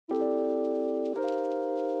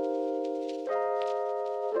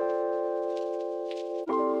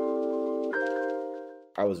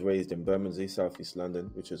I was raised in Bermondsey, Southeast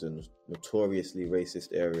London, which was a notoriously racist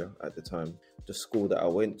area at the time. The school that I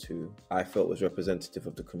went to, I felt was representative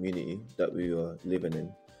of the community that we were living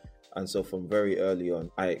in. And so from very early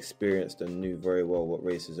on, I experienced and knew very well what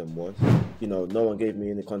racism was. You know, no one gave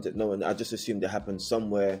me any context. No one, I just assumed it happened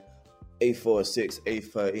somewhere, A406,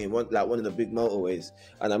 A13, one of the big motorways.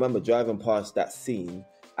 And I remember driving past that scene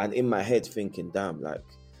and in my head thinking, damn, like,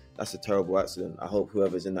 that's a terrible accident. I hope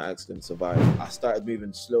whoever's in that accident survived. I started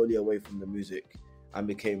moving slowly away from the music and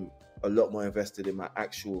became a lot more invested in my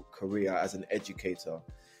actual career as an educator.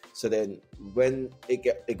 So then when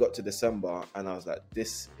it got to December and I was like,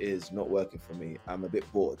 this is not working for me. I'm a bit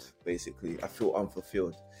bored, basically. I feel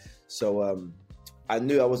unfulfilled. So I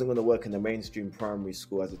knew I wasn't going to work in the mainstream primary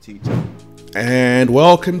school as a teacher. And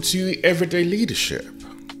welcome to Everyday Leadership,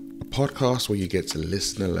 a podcast where you get to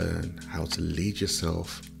listen and learn how to lead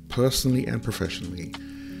yourself personally and professionally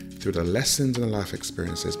through the lessons and life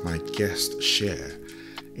experiences my guests share,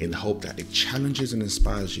 in the hope that it challenges and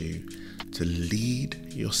inspires you to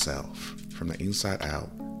lead yourself from the inside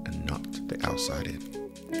out and not the outside in.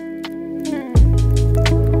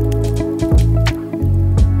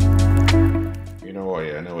 You know what?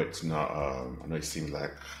 Yeah, I know it's not. I know it seems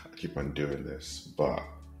like I keep on doing this, but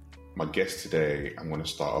my guest today, I'm going to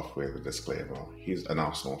start off with a disclaimer. He's an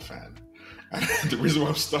Arsenal fan. And the reason why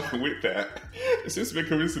I'm starting with that, it seems to be a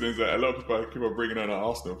coincidence that a lot of people keep on bringing on our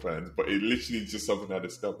Arsenal fans, but it literally just something I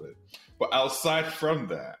discovered. But outside from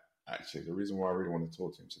that, actually, the reason why I really want to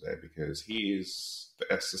talk to him today, because he is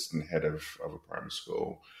the assistant head of a primary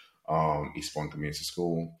school, Eastbourne Community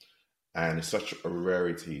School, and it's such a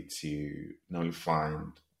rarity to not only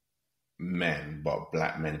find men, but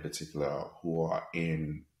black men in particular, who are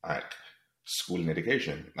in like school and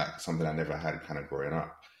education, like something I never had kind of growing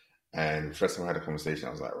up. And first time I had a conversation,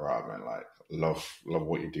 I was like, right, man, like, love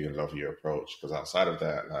what you do and love your approach. Because outside of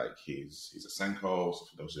that, like, he's a Senko, so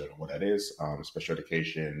for those who don't know what that is, special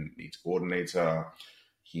education needs coordinator.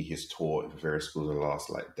 He has taught in various schools in the last,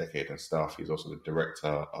 like, decade and stuff. He's also the director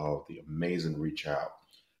of the amazing Reach Out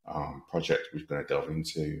project we're going to delve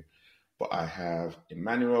into. But I have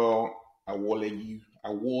Emmanuel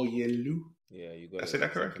Awoyelu. Yeah, you got I said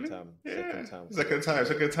that correctly? Second time.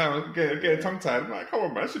 Second time. I'm getting tongue-tied. I'm like, come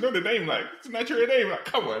on, man. I should know the name. Like, it's a Nigerian name. Like,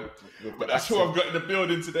 come on. But that's who I've got in the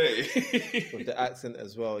building today. With the accent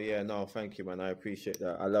as well. Yeah, no, thank you, man. I appreciate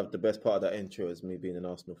that. I love the best part of that intro is me being an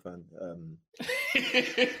Arsenal fan.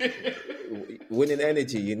 Winning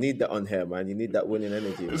energy. You need that on here, man. You need that winning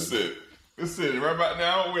energy. Listen. Right about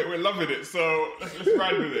now, we're loving it. So let's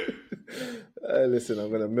ride with it. Listen, I'm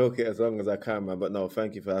going to milk it as long as I can, man. But no,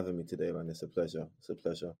 thank you for having me today, man. It's a pleasure.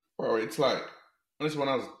 Well, it's like, honestly, when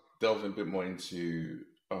I was delving a bit more into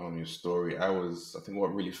your story, I think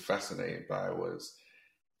what really fascinated by was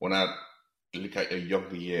when I look at your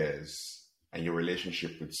younger years and your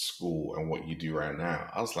relationship with school and what you do right now.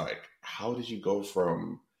 I was like, how did you go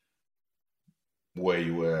from where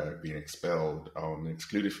you were being expelled,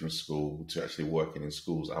 excluded from school, to actually working in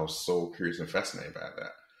schools? I was so curious and fascinated by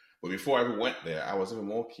that. But before I ever went there, I was even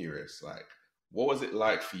more curious. Like, what was it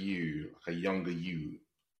like for you, like a younger you,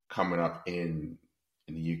 coming up in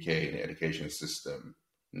the UK in the education system,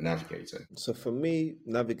 navigating? So for me,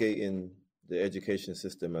 navigating the education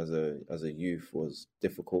system as a youth was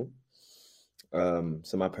difficult.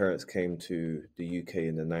 So my parents came to the UK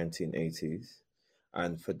in the 1980s,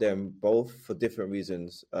 and for them, both for different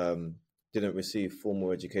reasons, didn't receive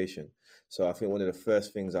formal education. So I think one of the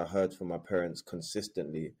first things I heard from my parents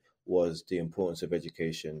consistently was the importance of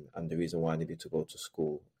education and the reason why I needed to go to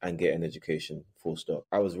school and get an education, full stop.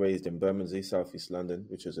 I was raised in Bermondsey, Southeast London,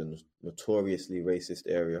 which was a notoriously racist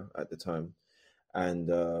area at the time.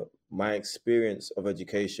 And my experience of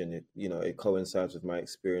education, it coincides with my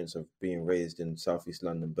experience of being raised in Southeast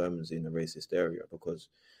London, Bermondsey, in a racist area, because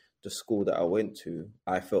the school that I went to,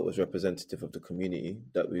 I felt was representative of the community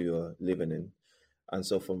that we were living in. And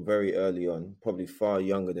so from very early on, probably far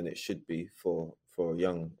younger than it should be for a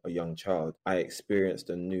young child, I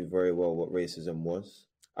experienced and knew very well what racism was.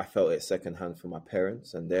 I felt it secondhand from my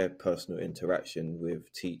parents and their personal interaction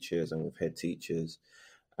with teachers and with head teachers.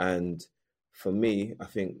 And for me, I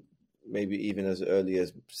think maybe even as early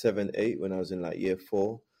as 7, 8, when I was in like year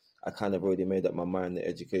 4, I kind of already made up my mind that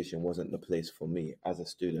education wasn't the place for me as a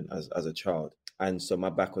student, as a child. And so my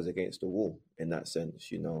back was against the wall in that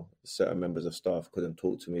sense. Certain members of staff couldn't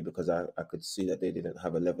talk to me because I could see that they didn't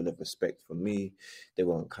have a level of respect for me. They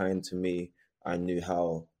weren't kind to me. I knew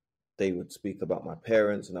how they would speak about my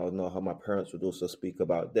parents, and I would know how my parents would also speak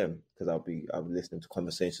about them, because I'll be listening to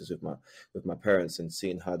conversations with my parents and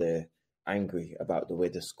seeing how they're angry about the way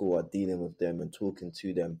the school are dealing with them and talking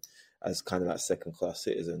to them. as kind of like second-class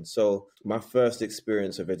citizens. So my first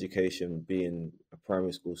experience of education being a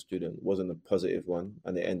primary school student wasn't a positive one,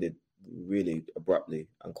 and it ended really abruptly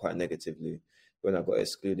and quite negatively when I got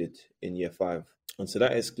excluded in year 5. And so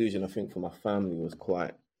that exclusion, I think, for my family was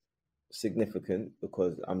quite significant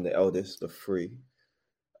because I'm the eldest of 3.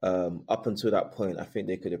 Up until that point, I think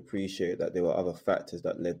they could appreciate that there were other factors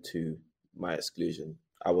that led to my exclusion.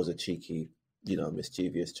 I was a cheeky,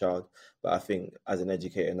 mischievous child. But I think as an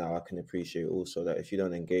educator now, I can appreciate also that if you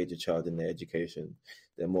don't engage a child in their education,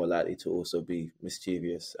 they're more likely to also be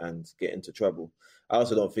mischievous and get into trouble. I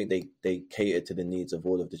also don't think they catered to the needs of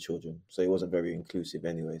all of the children. So it wasn't very inclusive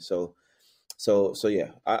anyway. So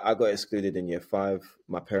yeah, I got excluded in year 5.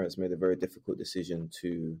 My parents made a very difficult decision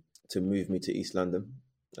to move me to East London.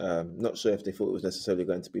 Not sure if they thought it was necessarily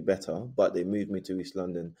going to be better, but they moved me to East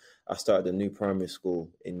London. I started a new primary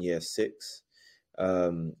school in year 6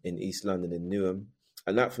 in East London in Newham.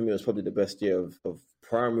 And that for me was probably the best year of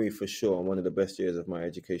primary for sure, and one of the best years of my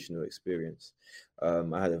educational experience.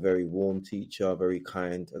 I had a very warm teacher, very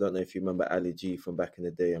kind. I don't know if you remember Ali G from back in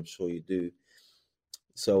the day. I'm sure you do.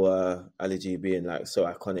 So Ali G being like so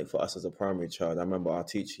iconic for us as a primary child. I remember our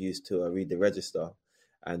teacher used to read the register,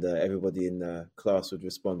 and everybody in the class would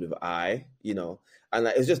respond with "I," and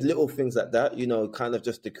like, it was just little things like that, kind of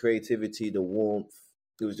just the creativity, the warmth.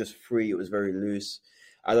 It was just free. It was very loose.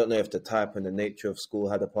 I don't know if the type and the nature of school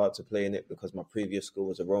had a part to play in it, because my previous school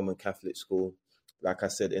was a Roman Catholic school, like I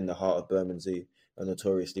said, in the heart of Bermondsey, a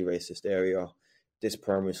notoriously racist area. This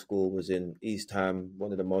primary school was in East Ham,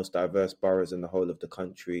 one of the most diverse boroughs in the whole of the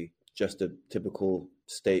country, just a typical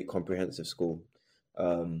state comprehensive school.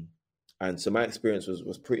 And so my experience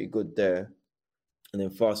was pretty good there. And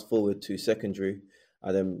then fast forward to secondary,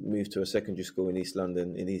 I then moved to a secondary school in East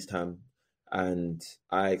London, in East Ham, and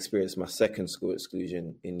I experienced my second school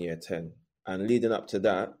exclusion in year 10. And leading up to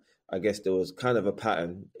that, I guess there was kind of a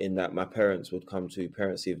pattern in that my parents would come to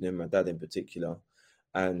parents' evening, my dad in particular,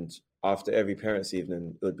 and after every parents'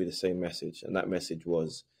 evening, it would be the same message. And that message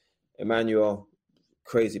was, Emmanuel,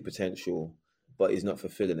 crazy potential, but he's not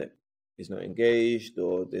fulfilling it. He's not engaged,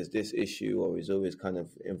 or there's this issue, or he's always kind of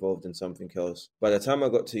involved in something else. By the time I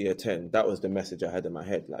got to year 10, that was the message I had in my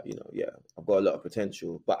head. Like, yeah, I've got a lot of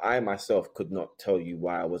potential, but I myself could not tell you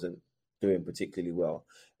why I wasn't doing particularly well.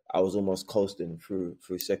 I was almost coasting through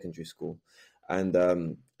secondary school. And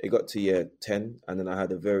it got to year 10, and then I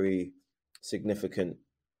had a very significant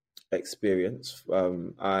experience.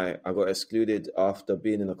 I got excluded after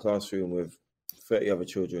being in a classroom with 30 other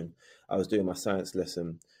children. I was doing my science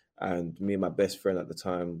lesson, and me and my best friend at the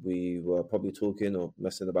time, we were probably talking or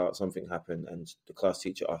messing about. Something happened, and the class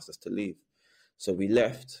teacher asked us to leave. So we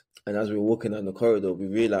left, and as we were walking down the corridor, we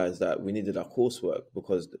realized that we needed our coursework,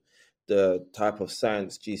 because the type of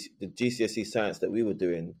science, the GCSE science that we were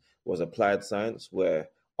doing was applied science, where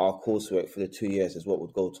our coursework for the 2 years is what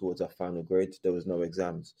would go towards our final grade. There was no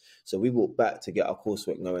exams. So we walked back to get our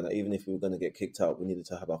coursework, knowing that even if we were going to get kicked out, we needed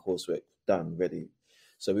to have our coursework done, ready.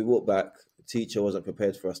 So we walked back. The teacher wasn't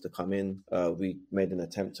prepared for us to come in. We made an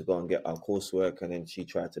attempt to go and get our coursework, and then she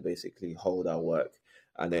tried to basically hold our work.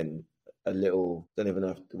 And then a little, don't even know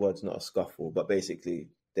if the word's not a scuffle, but basically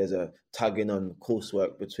there's a tugging on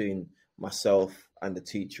coursework between myself and the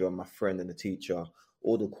teacher, and my friend and the teacher.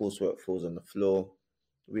 All the coursework falls on the floor.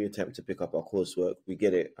 We attempt to pick up our coursework, we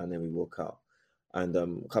get it, and then we walk out. And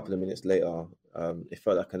a couple of minutes later, it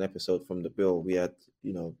felt like an episode from The Bill. We had,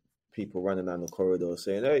 people running down the corridor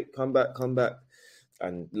saying, "Hey, come back, come back."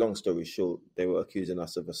 And long story short, they were accusing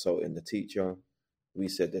us of assaulting the teacher. We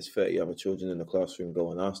said there's 30 other children in the classroom,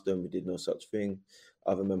 go and ask them. We did no such thing.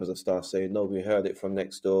 Other members of staff saying, "No, we heard it from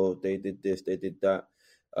next door. They did this, they did that."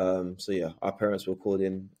 So yeah, our parents were called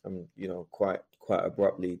in, quite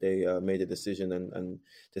abruptly. They made a decision and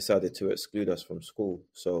decided to exclude us from school.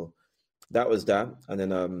 So that was that. And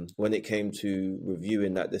then when it came to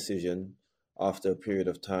reviewing that decision after a period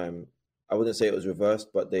of time, I wouldn't say it was reversed,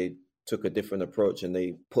 but they took a different approach, and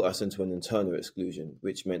they put us into an internal exclusion,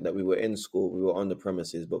 which meant that we were in school, we were on the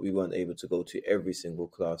premises, but we weren't able to go to every single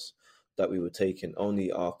class that we were taking.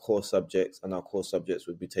 Only our core subjects, and our core subjects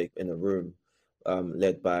would be taken in a room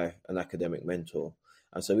led by an academic mentor.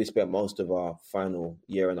 And so we spent most of our final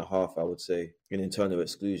year and a half, I would say, in internal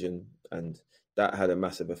exclusion. And that had a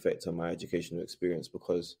massive effect on my educational experience,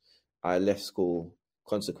 because I left school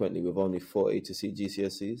consequently with only 4 A to C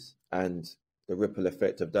GCSEs. And the ripple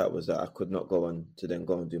effect of that was that I could not go on to then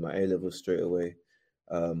go and do my A-levels straight away.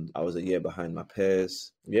 I was a year behind my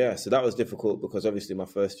peers. Yeah, so that was difficult, because obviously my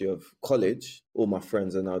first year of college, all my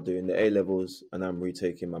friends are now doing the A-levels, and I'm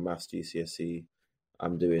retaking my maths GCSE.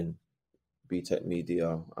 I'm doing BTech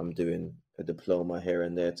Media. I'm doing a diploma here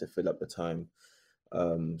and there to fill up the time.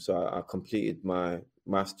 So I completed my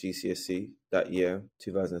maths GCSE that year,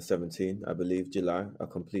 2017, I believe, July. I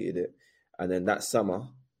completed it. And then that summer,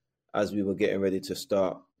 as we were getting ready to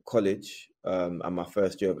start college, and my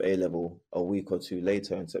first year of A level, a week or two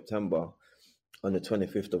later in September, on the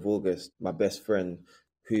 25th of August, my best friend,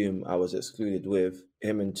 whom I was excluded with,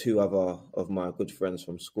 him and two other of my good friends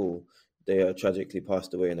from school, they tragically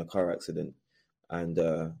passed away in a car accident. And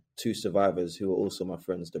two survivors who were also my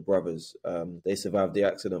friends, the brothers, they survived the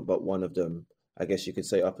accident, but one of them, I guess you could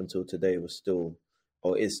say up until today, was still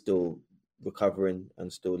or is still recovering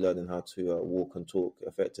and still learning how to walk and talk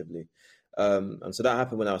effectively. And so that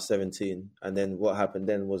happened when I was 17. And then what happened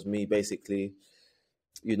then was me basically,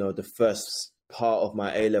 the first part of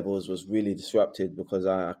my A levels was really disrupted because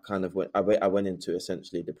I kind of I went into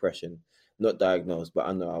essentially depression, not diagnosed, but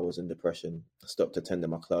I know I was in depression. I stopped attending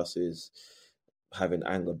my classes, having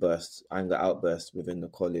anger outbursts within the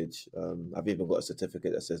college. I've even got a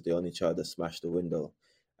certificate that says the only child that smashed the window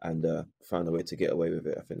and found a way to get away with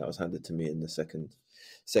it. I think that was handed to me in the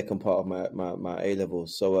second part of my A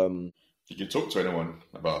levels. So did you talk to anyone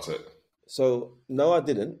about it? So no, I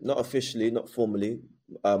didn't. Not officially, not formally.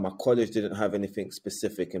 My college didn't have anything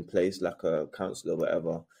specific in place, like a counselor or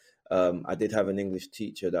whatever. I did have an English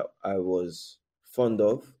teacher that I was fond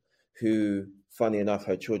of, who, funny enough,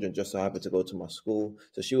 her children just so happened to go to my school.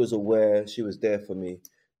 So she was aware, she was there for me.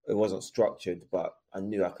 It wasn't structured, but I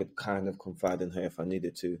knew I could kind of confide in her if I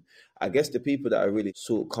needed to. I guess the people that I really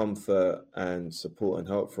sought comfort and support and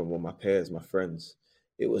help from were my peers, my friends.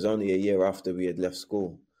 It was only a year after we had left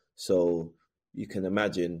school. So you can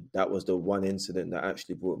imagine that was the one incident that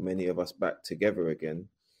actually brought many of us back together again.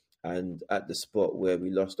 And at the spot where we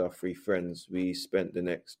lost our three friends, we spent the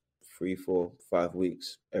next 3, 4, 5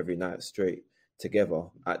 weeks every night straight together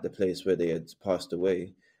at the place where they had passed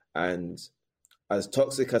away. And as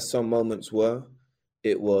toxic as some moments were,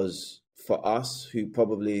 it was for us, who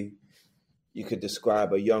probably you could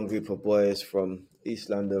describe a young group of boys from East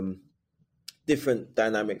London, different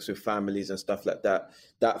dynamics with families and stuff like that.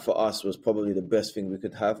 That for us was probably the best thing we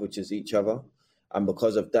could have, which is each other. And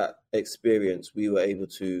because of that experience, we were able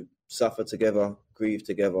to suffer together, grieve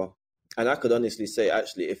together. And I could honestly say,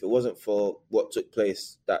 actually, if it wasn't for what took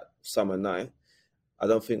place that summer night, I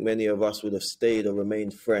don't think many of us would have stayed or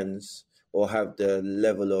remained friends or have the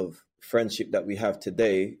level of friendship that we have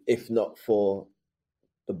today, if not for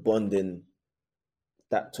the bonding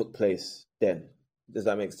that took place then. Does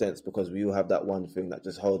that make sense? Because we all have that one thing that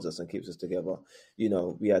just holds us and keeps us together.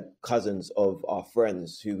 We had cousins of our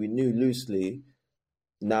friends who we knew loosely,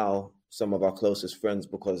 now some of our closest friends,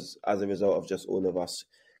 because as a result of just all of us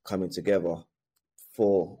coming together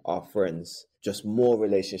for our friends, just more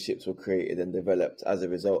relationships were created and developed as a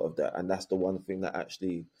result of that. And that's the one thing that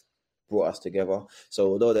actually brought us together. So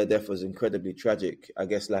although their death was incredibly tragic, I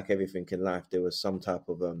guess like everything in life, there was some type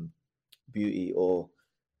of beauty or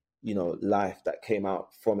life that came out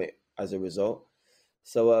from it as a result.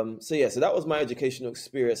 So that was my educational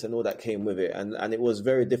experience and all that came with it. And it was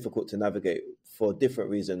very difficult to navigate for different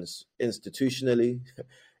reasons. Institutionally,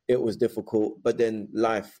 it was difficult, but then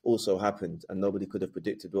life also happened and nobody could have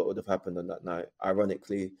predicted what would have happened on that night.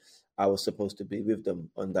 Ironically, I was supposed to be with them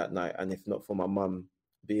on that night. And if not for my mum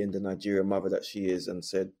being the Nigerian mother that she is and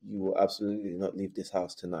said, you will absolutely not leave this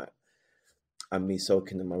house tonight, and me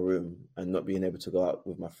soaking in my room and not being able to go out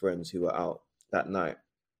with my friends who were out that night,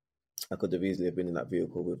 I could have easily been in that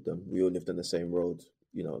vehicle with them. We all lived on the same road,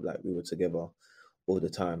 like we were together all the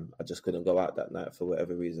time. I just couldn't go out that night for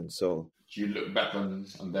whatever reason. So do you look back on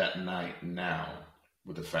that night now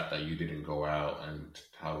with the fact that you didn't go out and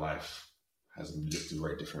how life has looked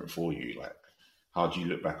very different for you? Like, how do you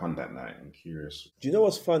look back on that night? I'm curious. Do you know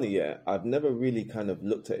what's funny? Yeah, I've never really kind of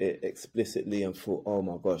looked at it explicitly and thought, oh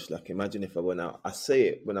my gosh, like imagine if I went out. I say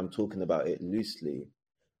it when I'm talking about it loosely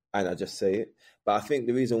and I just say it. But I think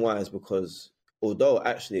the reason why is because although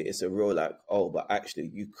actually it's a real like, oh, but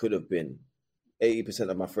actually you could have been, 80%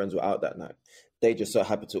 of my friends were out that night. They just so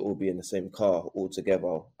happened to all be in the same car all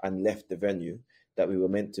together and left the venue that we were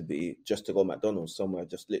meant to be just to go McDonald's somewhere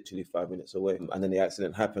just literally 5 minutes away. And then the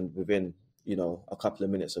accident happened within a couple of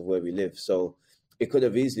minutes of where we live. So it could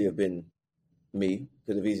have easily have been me,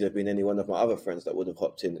 could have easily have been any one of my other friends that would have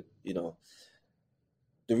hopped in,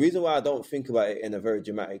 The reason why I don't think about it in a very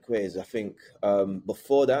dramatic way is I think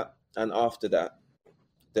before that and after that,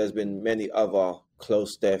 there's been many other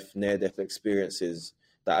close death, near-death experiences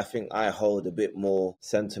that I think I hold a bit more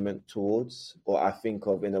sentiment towards, or I think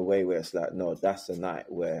of in a way where it's like, no, that's a night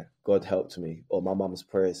where God helped me, or my mum's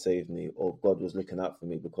prayers saved me, or God was looking out for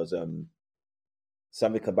me, because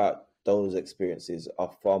something about those experiences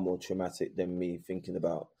are far more traumatic than me thinking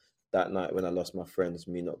about that night when I lost my friends,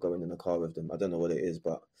 me not going in the car with them. I don't know what it is,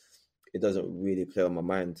 but it doesn't really play on my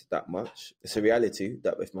mind that much. It's a reality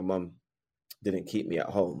that if my mum didn't keep me at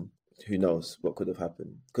home, who knows what could have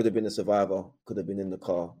happened? Could have been a survivor, could have been in the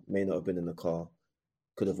car, may not have been in the car,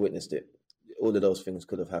 could have witnessed it. All of those things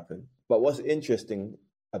could have happened. But what's interesting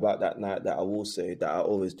about that night that I will say that I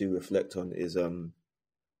always do reflect on is I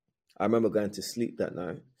remember going to sleep that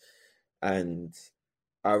night, and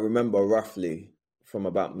I remember roughly from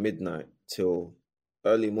about midnight till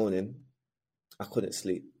early morning, I couldn't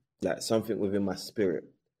sleep. Like something within my spirit,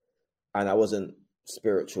 and I wasn't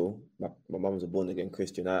spiritual. My mum was a born again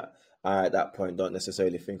Christian. I at that point don't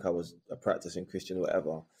necessarily think I was a practicing Christian or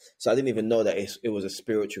whatever. So I didn't even know that it was a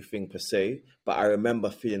spiritual thing per se. But I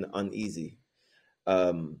remember feeling uneasy,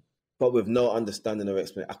 but with no understanding or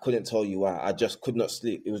explanation. I couldn't tell you why. I just could not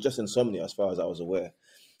sleep. It was just insomnia as far as I was aware.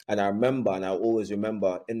 And I remember, and I always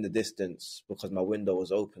remember in the distance, because my window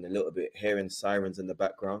was open a little bit, hearing sirens in the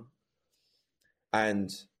background.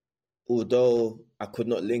 And although I could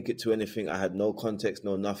not link it to anything, I had no context,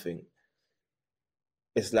 no nothing.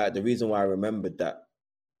 It's like the reason why I remembered that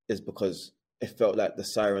is because it felt like the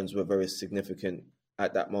sirens were very significant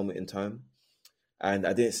at that moment in time. And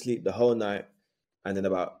I didn't sleep the whole night. And then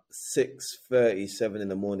about 6:37 in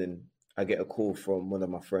the morning, I get a call from one of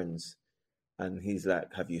my friends. And he's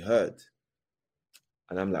like, "Have you heard?"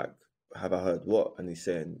 And I'm like, "Have I heard what?" And he's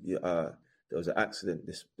saying, there was an accident.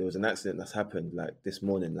 There was an accident that's happened like this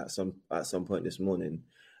morning, at some point this morning,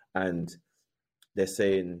 and they're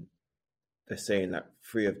saying that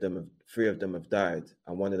three of them have died,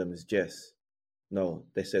 and one of them is Jess. No,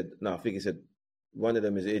 they said no. I think he said one of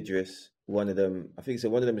them is Idris. One of them, I think he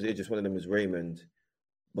said one of them is Idris. One of them is Raymond,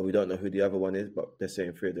 but we don't know who the other one is. But they're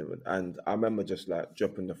saying three of them. And I remember just like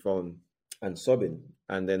dropping the phone and sobbing,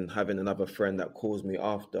 and then having another friend that calls me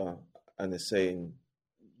after and is saying,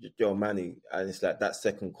 "Yo, Manny," and it's like that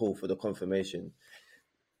second call for the confirmation.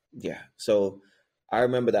 Yeah. So I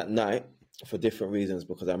remember that night for different reasons,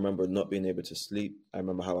 because I remember not being able to sleep. I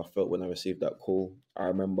remember how I felt when I received that call. I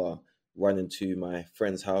remember running to my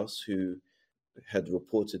friend's house who had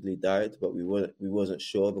reportedly died, but we wasn't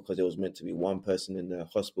sure because it was meant to be one person in the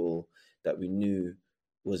hospital that we knew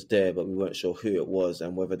was there, but we weren't sure who it was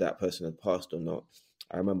and whether that person had passed or not.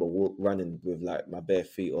 I remember running with like my bare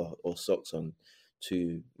feet or socks on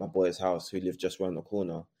to my boy's house, who lived just around the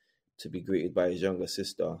corner, to be greeted by his younger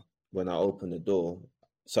sister. When she opened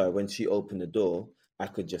the door, I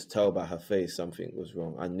could just tell by her face something was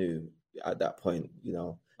wrong. I knew at that point,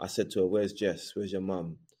 I said to her, "Where's Jess? Where's your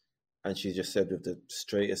mum?" And she just said with the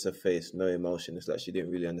straightest of face, no emotion. It's like she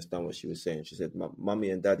didn't really understand what she was saying. She said, "Mummy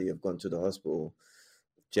and Daddy have gone to the hospital.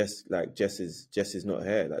 Jess is not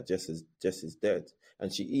here. Like Jess is dead."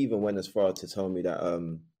 And she even went as far to tell me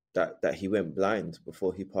that he went blind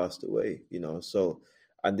before he passed away. So,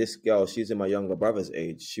 and this girl, she's in my younger brother's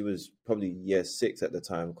age. She was probably year 6 at the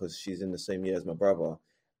time, because she's in the same year as my brother.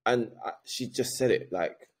 And she just said it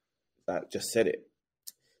just said it.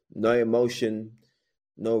 No emotion,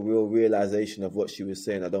 no real realization of what she was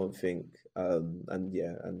saying, I don't think.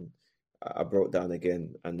 And I broke down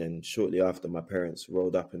again. And then shortly after, my parents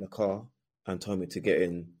rolled up in the car and told me to get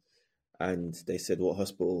in. And they said, "What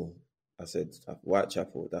hospital?" I said,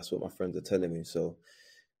 "Whitechapel." That's what my friends are telling me. So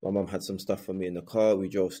my mum had some stuff for me in the car. We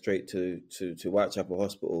drove straight to Whitechapel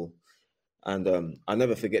Hospital. And I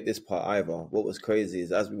never forget this part either. What was crazy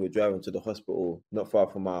is, as we were driving to the hospital, not far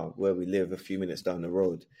from where we live, a few minutes down the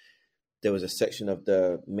road, there was a section of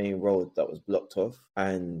the main road that was blocked off.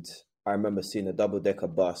 And I remember seeing a double-decker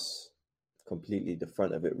bus, completely the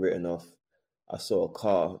front of it written off. I saw a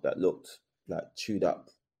car that looked like chewed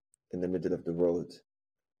up in the middle of the road.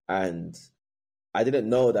 And I didn't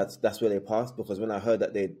know that's where they passed, because when I heard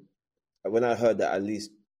that at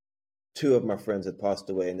least 2 of my friends had passed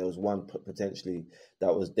away and there was one potentially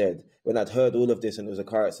that was dead, when I'd heard all of this and it was a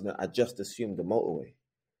car accident, I just assumed the motorway.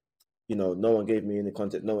 No one gave me any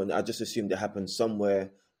context. No one. I just assumed it happened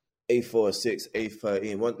somewhere, A46,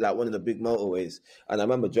 A13, one of the big motorways. And I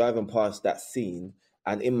remember driving past that scene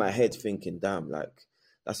and in my head thinking, "Damn, like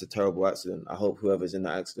that's a terrible accident. I hope whoever's in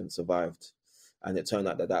that accident survived." And it turned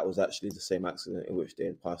out that was actually the same accident in which they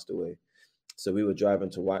had passed away. So we were driving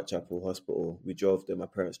to Whitechapel Hospital. We drove there. My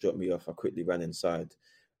parents dropped me off. I quickly ran inside,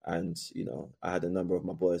 and I had a number of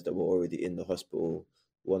my boys that were already in the hospital.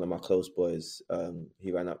 One of my close boys,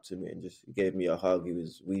 he ran up to me and just gave me a hug. He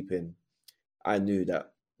was weeping. I knew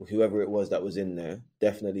that whoever it was that was in there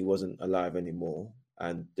definitely wasn't alive anymore.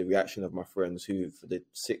 And the reaction of my friends, who for the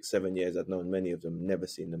 6, 7 years I'd known many of them, never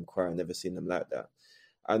seen them cry, never seen them like that.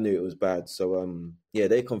 I knew it was bad. So yeah,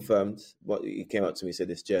 they confirmed. What he came up to me, said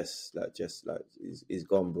it's Jess like he's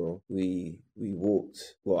gone, bro. We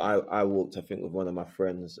walked. Well, I walked, I think, with one of my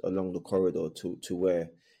friends along the corridor to where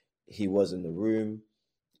he was in the room.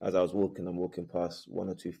 As I was walking, I'm walking past one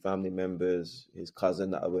or two family members, his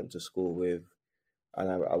cousin that I went to school with, and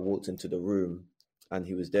I walked into the room, and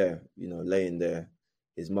he was there, laying there.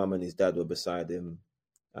 His mum and his dad were beside him,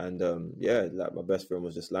 and yeah, like my best friend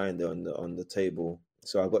was just lying there on the table.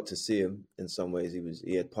 So I got to see him in some ways.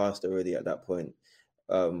 He had passed already at that point,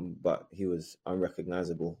 but he was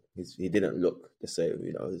unrecognizable. He didn't look the same.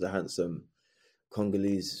 He was a handsome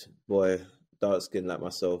Congolese boy, dark skinned like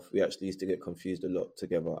myself. We actually used to get confused a lot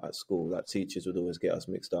together at school. Like teachers would always get us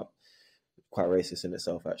mixed up. Quite racist in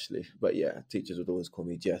itself, actually. But yeah, teachers would always call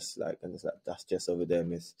me Jess, and it's like, that's Jess over there,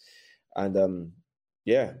 miss. And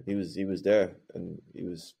yeah, he was there, and he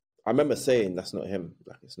was. I remember saying, "That's not him.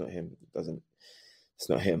 Like, it's not him. It's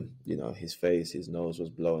not him." His face, his nose was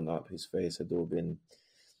blown up. His face had all been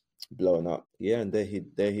blown up. Yeah, and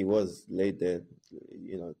there he was, laid there,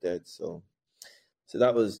 dead. So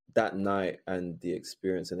that was that night and the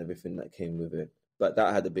experience and everything that came with it. But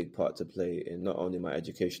that had a big part to play in not only my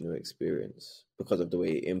educational experience because of the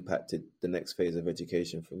way it impacted the next phase of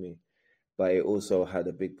education for me, but it also had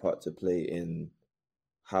a big part to play in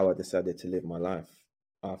how I decided to live my life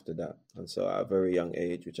after that. And so at a very young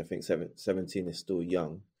age, which I think 17 is still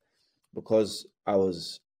young, because I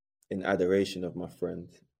was in adoration of my friend,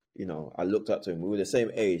 I looked up to him. We were the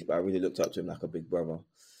same age, but I really looked up to him like a big brother.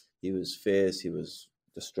 He was fierce. He was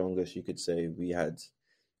the strongest, you could say. We had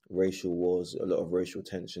racial wars, a lot of racial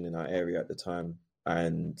tension in our area at the time,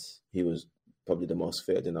 and he was probably the most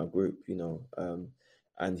feared in our group,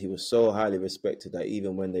 and he was so highly respected that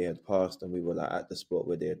even when they had passed and we were like at the spot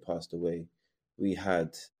where they had passed away, we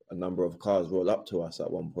had a number of cars roll up to us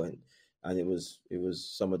at one point, and it was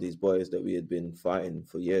some of these boys that we had been fighting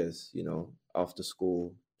for years, after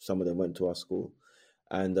school. Some of them went to our school,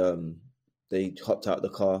 and they hopped out the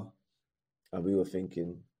car, and we were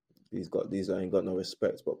thinking, these ain't got no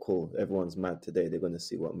respect, but cool. Everyone's mad today. They're going to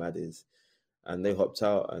see what mad is. And they hopped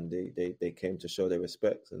out, and they came to show their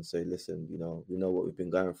respect and say, listen, we know what we've been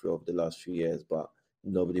going through over the last few years, but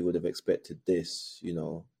nobody would have expected this.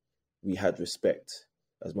 We had respect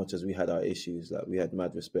as much as we had our issues. Like, we had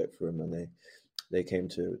mad respect for them, and they came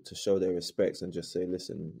to show their respects and just say,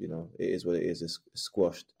 listen, it is what it is. It's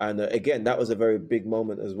squashed. And again, that was a very big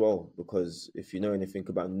moment as well, because if you know anything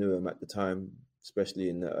about Newham at the time, especially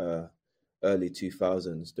in the early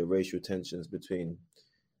 2000s, the racial tensions between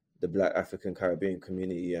the Black African Caribbean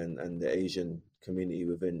community and the Asian community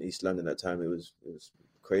within East London at the time, it was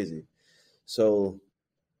crazy. So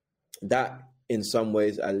that, in some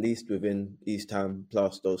ways, at least within East Ham,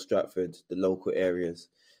 Plaistow, Stratford, the local areas,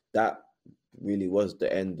 that really was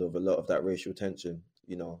the end of a lot of that racial tension,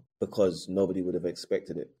 because nobody would have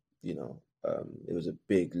expected it. It was a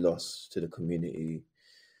big loss to the community,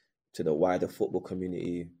 to the wider football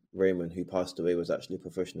community. Raymond, who passed away, was actually a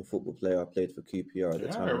professional football player. Played for QPR at the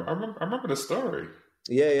time. I remember the story.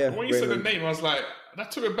 Yeah. When you said the name, I was like,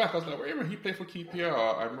 that took it back. I was like, Raymond, he played for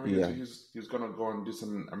QPR. I remember he was going to go and do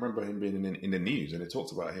some. I remember him being in the news, and they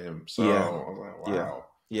talked about him. So I was like, wow.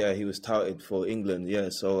 Yeah, he was touted for England. Yeah,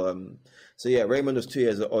 so yeah, Raymond was 2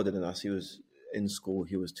 years older than us. He was in school.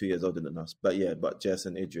 He was 2 years older than us. But Jess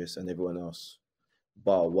and Idris and everyone else,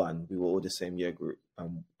 bar one, we were all the same year group,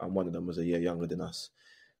 and one of them was a year younger than us.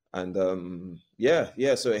 And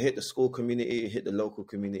so it hit the school community, it hit the local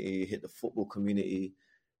community, it hit the football community,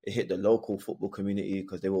 it hit the local football community,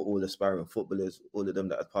 because they were all aspiring footballers, all of them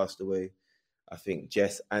that had passed away. I think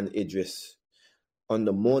Jess and Idris, on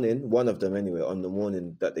the morning, one of them anyway, on the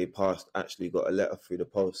morning that they passed, actually got a letter through the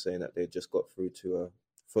post saying that they just got through to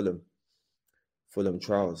Fulham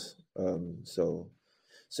trials. So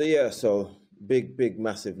big,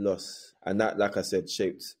 massive loss. And that, like I said,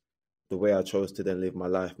 shaped the way I chose to then live my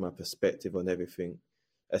life, my perspective on everything.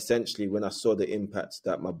 Essentially, when I saw the impacts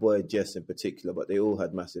that my boy Jess in particular, but they all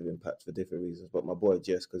had massive impacts for different reasons, but my boy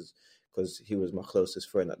Jess, because he was my closest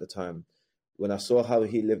friend at the time, when I saw how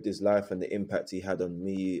he lived his life and the impact he had on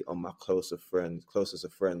me, on my closest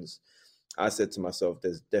of friends, I said to myself,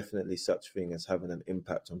 there's definitely such thing as having an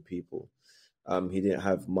impact on people. He didn't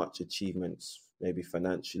have much achievements, maybe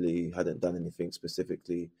financially, hadn't done anything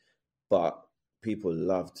specifically, but people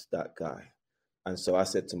loved that guy. And so I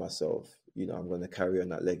said to myself, I'm going to carry on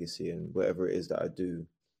that legacy, and whatever it is that I do,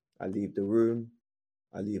 I leave the room,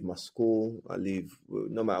 I leave my school, I leave,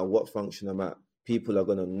 no matter what function I'm at, people are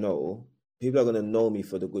going to know me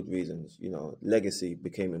for the good reasons. Legacy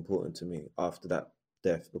became important to me after that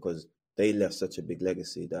death, because they left such a big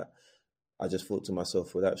legacy that I just thought to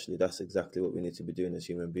myself, well, actually, that's exactly what we need to be doing as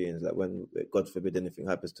human beings. Like when, God forbid, anything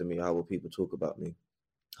happens to me, how will people talk about me?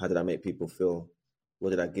 How did I make people feel? What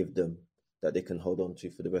did I give them that they can hold on to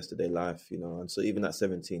for the rest of their life? And so even at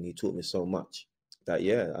 17, he taught me so much that,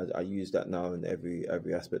 yeah, I use that now in every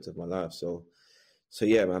aspect of my life. So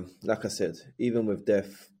yeah, man, like I said, even with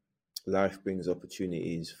death, life brings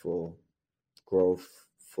opportunities for growth,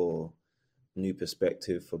 for new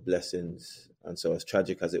perspective, for blessings. And so as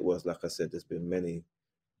tragic as it was, like I said, there's been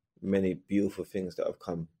many beautiful things that have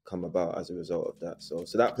come about as a result of that. So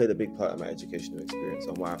that played a big part in my educational experience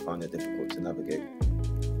and why I found it difficult to navigate.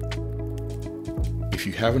 If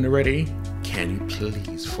you haven't already, can you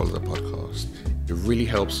please follow the podcast? It really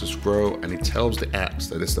helps us grow, and it tells the apps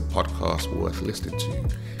that it's the podcast worth listening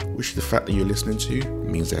to, which the fact that you're listening to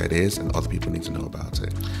means that it is, and other people need to know about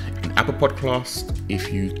it. In Apple Podcast,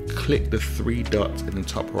 if you click the 3 dots in the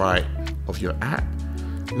top right of your app,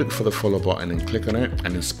 look for the follow button and click on it.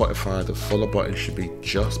 And in Spotify, the follow button should be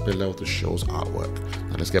just below the show's artwork.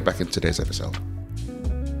 Now let's get back into today's episode.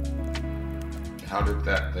 How did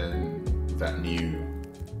that new,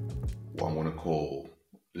 what I want to call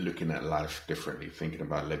looking at life differently, thinking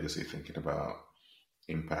about legacy, thinking about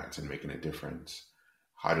impact and making a difference,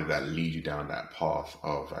 how did that lead you down that path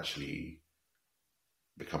of actually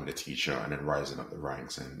becoming a teacher and then rising up the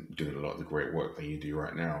ranks and doing a lot of the great work that you do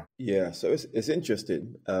right now? Yeah, so it's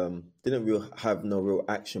interesting. Didn't have no real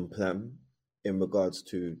action plan in regards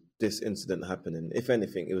to this incident happening. If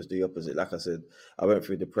anything, it was the opposite. Like I said, I went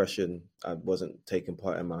through depression. I wasn't taking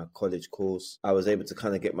part in my college course. I was able to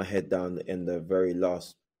kind of get my head down in the very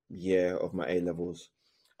last year of my A-levels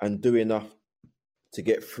and do enough to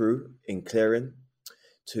get through in clearing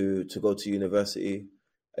to go to university.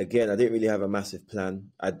 Again, I didn't really have a massive plan.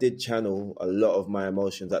 I did channel a lot of my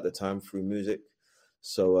emotions at the time through music.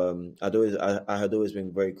 So I had always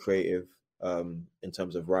been very creative in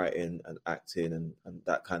terms of writing and acting and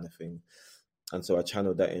that kind of thing. And so I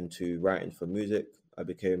channeled that into writing for music. I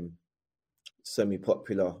became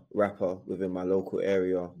semi-popular rapper within my local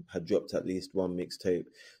area, had dropped at least one mixtape.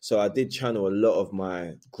 So I did channel a lot of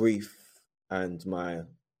my grief and my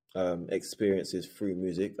experiences through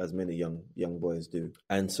music, as many young boys do.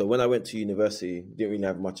 And so when I went to university, didn't really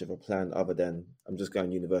have much of a plan other than I'm just going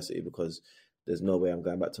to university because there's no way I'm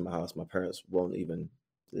going back to my house. My parents won't even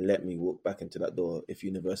let me walk back into that door if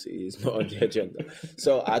university is not on the agenda.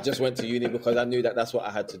 So I just went to uni because I knew that that's what I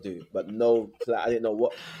had to do. But no plan. I didn't know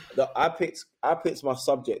what. I picked my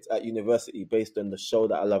subject at university based on the show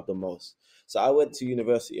that I loved the most. So I went to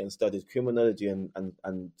university and studied criminology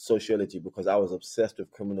and sociology because I was obsessed with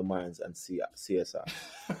Criminal Minds and CSI.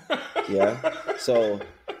 Yeah. So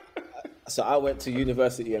I went to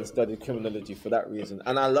university and studied criminology for that reason.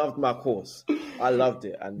 And I loved my course. I loved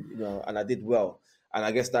it. And, and I did well. And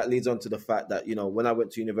I guess that leads on to the fact that, when I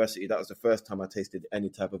went to university, that was the first time I tasted any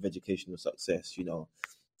type of educational success.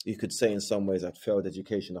 You could say in some ways I'd failed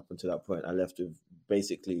education up until that point. I left with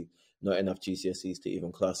basically not enough GCSEs to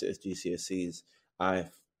even class it as GCSEs. I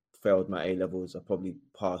failed my A-levels. I probably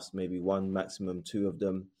passed maybe one, maximum 2 of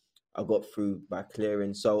them. I got through by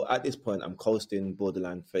clearing. So at this point, I'm coasting,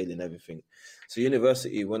 borderline failing everything. So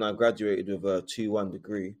university, when I graduated with a 2-1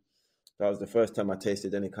 degree, that was the first time I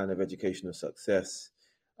tasted any kind of educational success.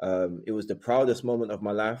 It was the proudest moment of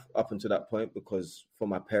my life up until that point because for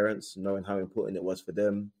my parents, knowing how important it was for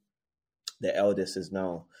them, their eldest is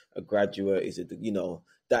now a graduate.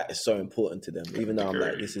 That is so important to them. Even though I'm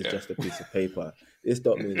like, this is just a piece of paper. This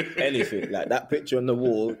don't mean anything. Like that picture on the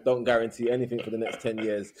wall don't guarantee anything for the next 10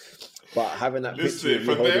 years. But having that picture of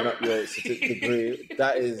you holding up your degree,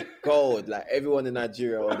 that is gold. Like everyone in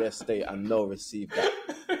Nigeria or their state, I know received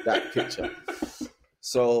that picture.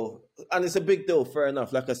 So, and it's a big deal, fair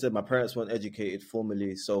enough. Like I said, my parents weren't educated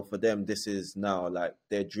formally. So for them, this is now like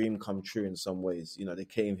their dream come true in some ways. They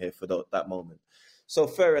came here for that moment. So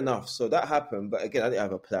fair enough. So that happened. But again, I didn't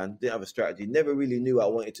have a plan, didn't have a strategy, never really knew what I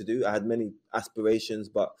wanted to do. I had many aspirations,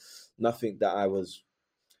 but nothing that I was,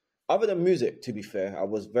 other than music, to be fair. I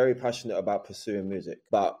was very passionate about pursuing music.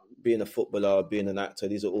 But being a footballer, being an actor,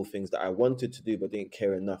 these are all things that I wanted to do, but didn't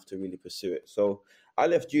care enough to really pursue it. So I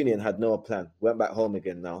left uni and had no plan. Went back home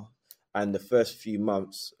again now. And the first few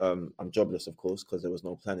months, I'm jobless, of course, because there was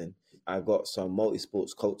no planning. I got some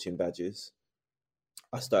multi-sports coaching badges.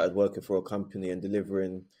 I started working for a company and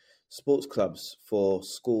delivering sports clubs for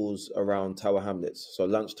schools around Tower Hamlets. So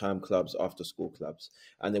lunchtime clubs, after school clubs.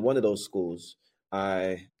 And in one of those schools,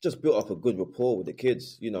 I just built up a good rapport with the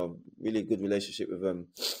kids, really good relationship with them,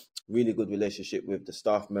 really good relationship with the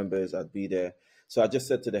staff members. I'd be there. So I just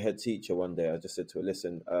said to the head teacher one day, I just said to her,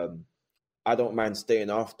 listen, I don't mind staying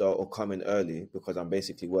after or coming early because I'm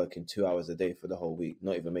basically working 2 hours a day for the whole week,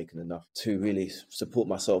 not even making enough to really support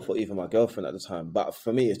myself or even my girlfriend at the time. But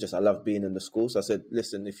for me, it's just I love being in the school. So I said,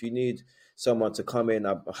 listen, if you need someone to come in,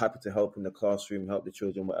 I'm happy to help in the classroom, help the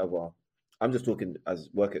children, whatever. I'm just talking as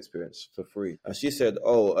work experience for free. And she said,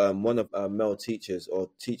 one of our male teachers or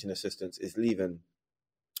teaching assistants is leaving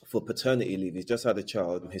for paternity leave. He's just had a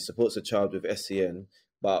child. He supports a child with SCN.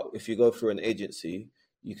 But if you go through an agency,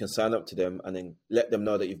 you can sign up to them and then let them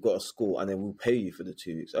know that you've got a school and then we'll pay you for the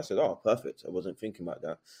 2 weeks. I said, oh, perfect. I wasn't thinking about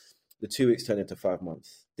that. The 2 weeks turned into 5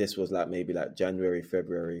 months. This was like maybe like January,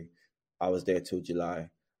 February. I was there till July.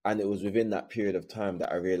 And it was within that period of time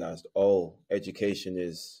that I realized, education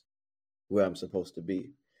is where I'm supposed to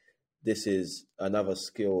be. This is another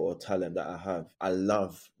skill or talent that I have. I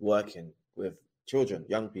love working with children,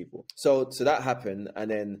 young people. So that happened.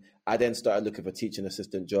 And then I started looking for teaching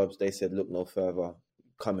assistant jobs. They said, look no further,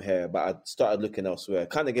 come here. But I started looking elsewhere.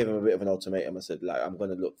 Kind of gave them a bit of an ultimatum. I said, like, I'm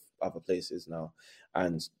going to look other places now.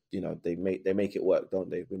 And, they make it work, don't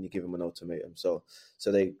they, when you give them an ultimatum. So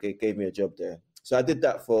they gave me a job there. So I did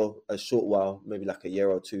that for a short while, maybe like a year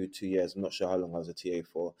or 2 years. I'm not sure how long I was a TA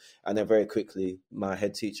for. And then very quickly, my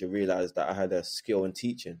head teacher realized that I had a skill in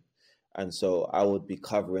teaching. And so I would be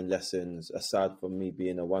covering lessons aside from me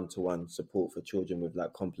being a one-to-one support for children with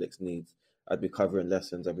like complex needs. I'd be covering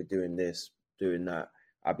lessons. I'd be doing this, doing that.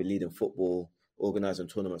 I'd be leading football, organizing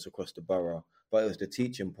tournaments across the borough. But it was the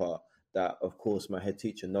teaching part that, of course, my head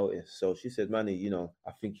teacher noticed. So she said, Manny,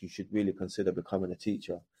 I think you should really consider becoming a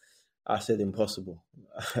teacher. I said, impossible.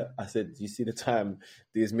 I said, you see the time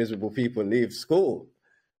these miserable people leave school?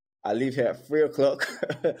 I leave here at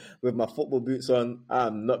 3:00 with my football boots on.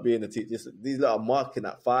 I'm not being a teacher. These lot are marking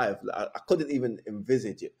at 5. I couldn't even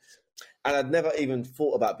envisage it. And I'd never even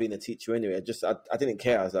thought about being a teacher anyway. I didn't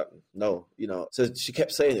care. I was like, no, So she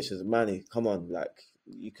kept saying it. She said, Manny, come on, like,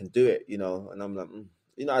 you can do it, And I'm like,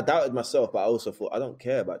 I doubted myself, but I also thought, I don't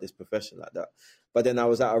care about this profession like that. But then I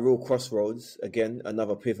was at a real crossroads. Again,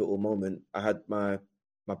 another pivotal moment. I had my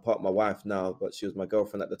wife now, but she was my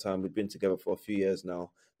girlfriend at the time. We'd been together for a few years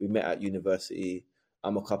now. We met at university.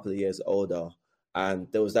 I'm a couple of years older.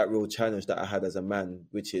 And there was that real challenge that I had as a man,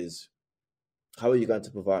 which is, how are you going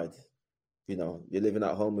to provide? You're living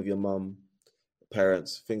at home with your mum,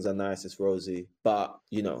 parents, things are nice, it's rosy. But,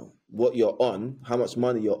 what you're on, how much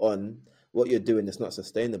money you're on, what you're doing is not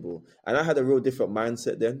sustainable. And I had a real different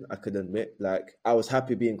mindset then, I could admit. Like, I was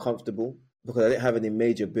happy being comfortable because I didn't have any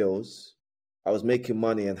major bills. I was making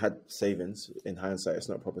money and had savings. In hindsight, it's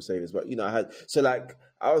not proper savings, but I had. So like,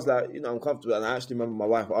 I was like, I'm comfortable. And I actually remember my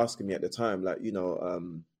wife asking me at the time, like,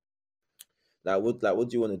 what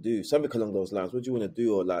do you want to do? Something along those lines. What do you want to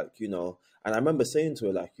do? Or like, and I remember saying to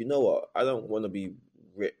her, like, you know what? I don't want to be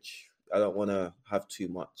rich. I don't want to have too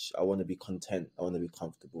much. I want to be content. I want to be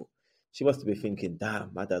comfortable. She must have been thinking,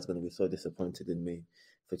 damn, my dad's going to be so disappointed in me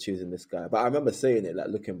for choosing this guy. But I remember saying it, like,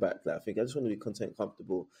 looking back, like, I think I just want to be content,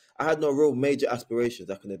 comfortable. I had no real major aspirations.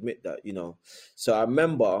 I can admit that, So I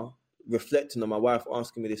remember reflecting on my wife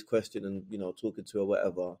asking me this question and, talking to her,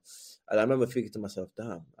 whatever. And I remember thinking to myself,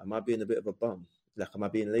 damn, am I being a bit of a bum? Like, am I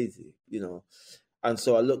being lazy? And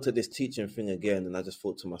so I looked at this teaching thing again and I just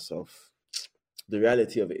thought to myself, the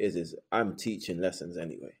reality of it is I'm teaching lessons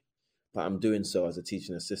anyway, but I'm doing so as a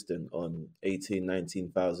teaching assistant on 18,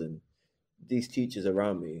 19,000. These teachers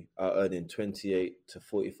around me are earning 28 to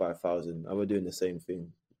 45,000 and we're doing the same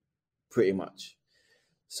thing pretty much.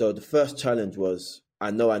 So the first challenge was,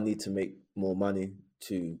 I know I need to make more money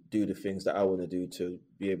to do the things that I want to do to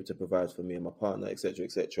be able to provide for me and my partner, etc.,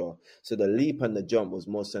 etc. So the leap and the jump was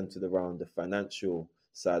more centered around the financial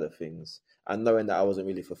side of things and knowing that I wasn't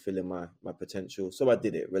really fulfilling my potential. So I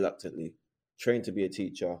did it reluctantly. Trained to be a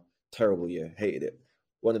teacher, terrible year, hated it.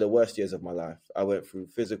 One of the worst years of my life. I went through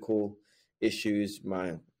physical issues.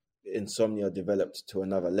 My insomnia developed to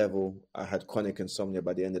another level. I had chronic insomnia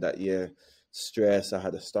by the end of that year. Stress, I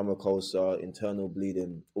had a stomach ulcer, internal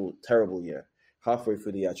bleeding, all terrible year. Halfway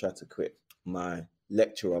through the year, I tried to quit. My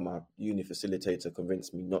lecturer, my uni facilitator,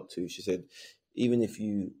 convinced me not to. She said, even if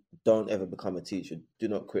you don't ever become a teacher, do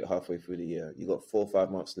not quit halfway through the year. You got 4 or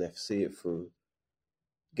 5 months left, see it through,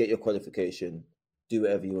 get your qualification, do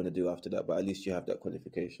whatever you want to do after that, but at least you have that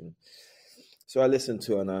qualification. So I listened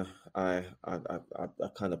to her and I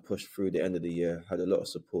kind of pushed through the end of the year, had a lot of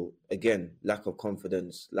support. Again, lack of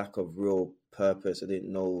confidence, lack of real purpose. I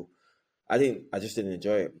just didn't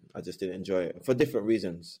enjoy it. I just didn't enjoy it for different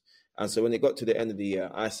reasons. And so when it got to the end of the year,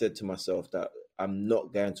 I said to myself that I'm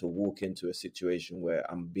not going to walk into a situation where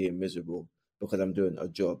I'm being miserable because I'm doing a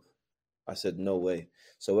job. I said, no way.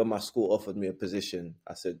 So when my school offered me a position,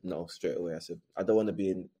 I said no straight away. I said, I don't want to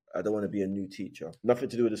be in I don't want to be a new teacher. Nothing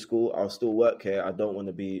to do with the school. I'll still work here. I don't want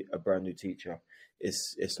to be a brand new teacher.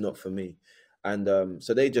 It's not for me. And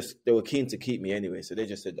so they were keen to keep me anyway. So they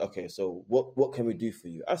just said, okay, so what can we do for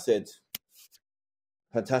you? I said,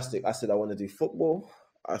 fantastic. I said, I want to do football.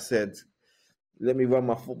 I said, let me run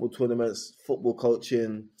my football tournaments, football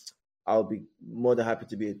coaching. I'll be more than happy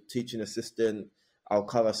to be a teaching assistant. I'll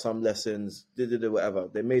cover some lessons, whatever.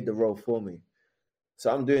 They made the role for me. So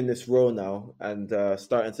I'm doing this role now, and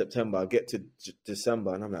starting September, I get to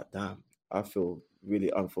December, and I'm like, damn, I feel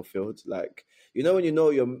really unfulfilled. Like,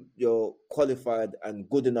 when you're qualified and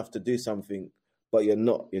good enough to do something, but you're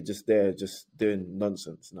not. You're just there, just doing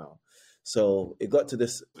nonsense now. So it got to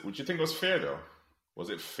this. Would you think it was fair though? Was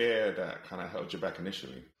it fair that kind of held you back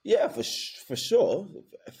initially? Yeah, for sure.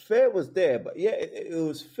 Fair was there, but yeah, it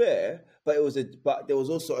was fair. But but there was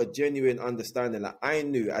also a genuine understanding that I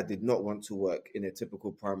knew I did not want to work in a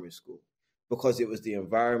typical primary school because it was the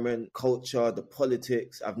environment, culture, the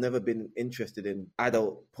politics. I've never been interested in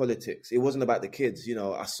adult politics. It wasn't about the kids.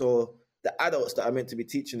 I saw the adults that I meant to be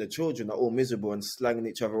teaching the children are all miserable and slanging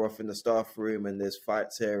each other off in the staff room, and there's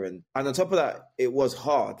fights here. And on top of that, it was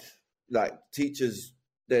hard. Like teachers,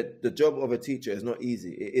 the job of a teacher is not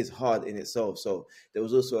easy. It is hard in itself. So there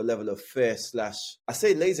was also a level of fear / I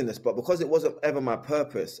say laziness, but because it wasn't ever my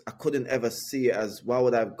purpose, I couldn't ever see it as, why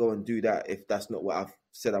would I go and do that if that's not what I've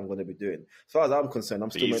said I'm going to be doing? As far as I'm concerned,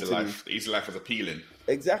 I'm still meant to the easy life is appealing.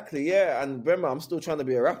 Exactly, yeah. And remember, I'm still trying to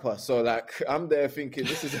be a rapper. So like, I'm there thinking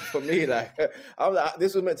this is for me. Like, I'm like,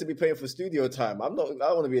 this was meant to be paying for studio time. I don't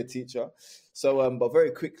want to be a teacher. So, but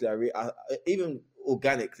very quickly, I even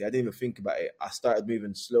organically, I didn't even think about it. I started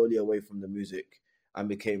moving slowly away from the music and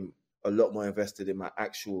became a lot more invested in my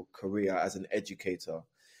actual career as an educator.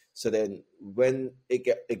 So then when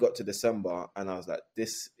it got to December and I was like,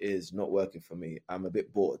 this is not working for me. I'm a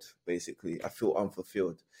bit bored, basically. I feel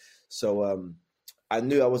unfulfilled. So I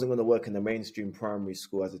knew I wasn't going to work in the mainstream primary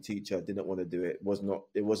school as a teacher. I didn't want to do it.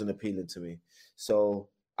 It wasn't appealing to me. So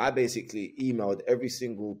I basically emailed every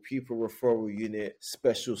single pupil referral unit,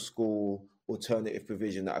 special school, alternative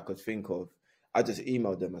provision that I could think of. I just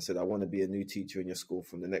emailed them. I said, I want to be a new teacher in your school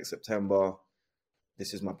from the next September.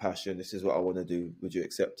 This is my passion. This is what I want to do. Would you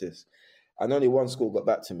accept this? And only one school got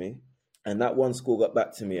back to me. And that one school got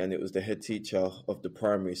back to me, and it was the head teacher of the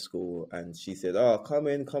primary school. And she said, oh,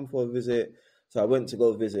 come for a visit. So I went to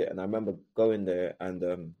go visit, and I remember going there.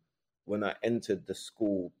 And when I entered the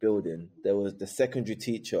school building, there was the secondary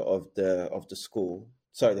teacher of the school.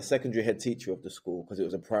 Sorry, the secondary head teacher of the school, because it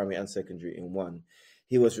was a primary and secondary in one.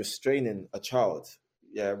 He was restraining a child,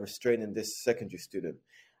 restraining this secondary student.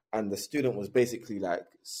 And the student was basically like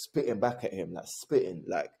spitting back at him,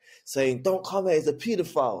 like saying, don't come here, he's a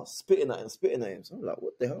paedophile, spitting at him. So I'm like,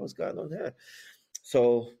 what the hell is going on here?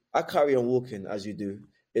 So I carry on walking, as you do,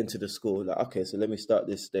 into the school. Like, okay, so let me start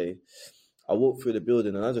this day. I walked through the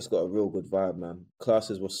building and I just got a real good vibe, man.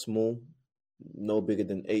 Classes were small, no bigger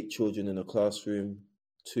than 8 children in a classroom.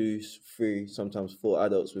 2, 3, sometimes 4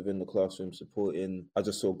 adults within the classroom supporting. I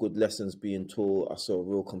just saw good lessons being taught. I saw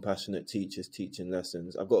real compassionate teachers teaching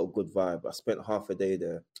lessons. I got a good vibe. I spent half a day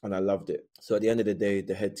there and I loved it. So at the end of the day,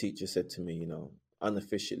 the head teacher said to me,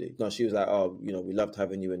 unofficially, she was like, oh, we loved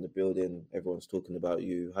having you in the building. Everyone's talking about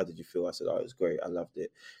you. How did you feel? I said, oh, it was great. I loved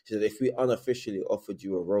it. She said, if we unofficially offered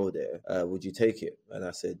you a role there, would you take it? And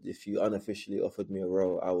I said, if you unofficially offered me a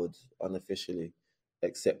role, I would unofficially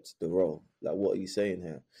accept the role. Like, what are you saying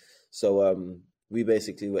here? So we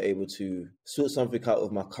basically were able to sort something out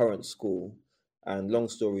of my current school. And long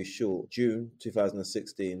story short, June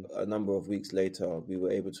 2016, a number of weeks later, we were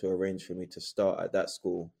able to arrange for me to start at that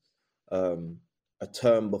school a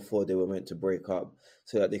term before they were meant to break up,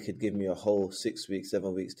 so that they could give me a whole 6 weeks,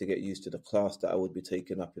 7 weeks to get used to the class that I would be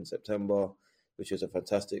taking up in September, which was a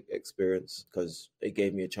fantastic experience because it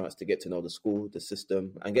gave me a chance to get to know the school, the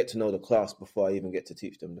system, and get to know the class before I even get to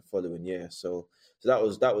teach them the following year. So that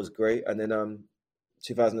was great. And then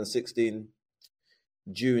 2016,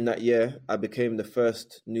 June that year, I became the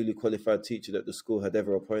first newly qualified teacher that the school had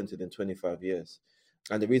ever appointed in 25 years.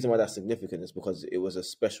 And the reason why that's significant is because it was a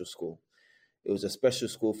special school. It was a special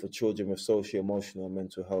school for children with socio-emotional and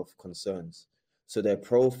mental health concerns. So their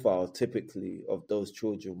profile typically of those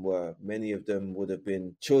children were, many of them would have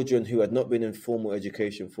been children who had not been in formal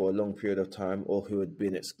education for a long period of time or who had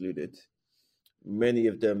been excluded. Many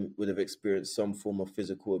of them would have experienced some form of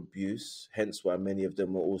physical abuse, hence why many of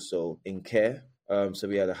them were also in care. So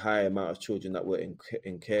we had a high amount of children that were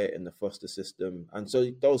in care in the foster system. And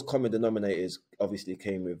so those common denominators obviously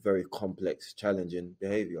came with very complex, challenging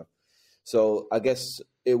behavior. So I guess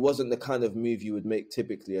it wasn't the kind of move you would make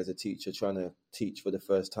typically as a teacher trying to teach for the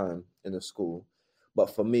first time in a school.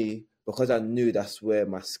 But for me, because I knew that's where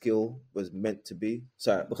my skill was meant to be,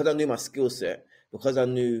 because I knew my skill set, because I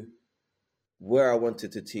knew where I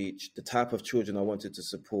wanted to teach, the type of children I wanted to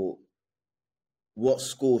support, what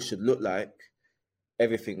school should look like,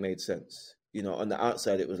 everything made sense. You know, on the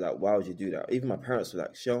outside, it was like, why would you do that? Even my parents were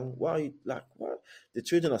like, Sean, why are you, like, what? The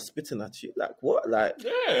children are spitting at you. Like, what? Like,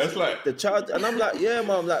 yeah, it's like the child. And I'm like, yeah,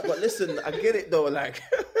 mom. Like, but listen, I get it though. Like,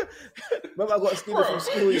 remember I got stealing from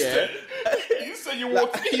school, you yeah? You said you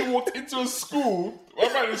walked into a school,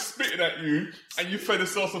 one man is spitting at you, and you fed a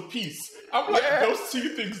source of peace. I'm like, those two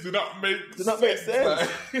things do not make sense. Like,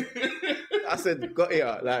 I said, got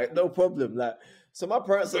here. Like, no problem. Like, so my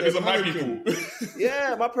parents are panicking.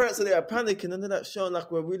 Yeah, my parents are there panicking, and they're like, Sean,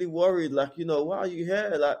 like, we're really worried. Like, you know, why are you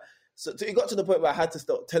here? Like, so it got to the point where I had to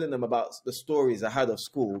start telling them about the stories I had of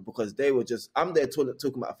school, because they were just, I'm there talking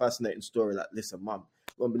about a fascinating story. Like, listen, mum,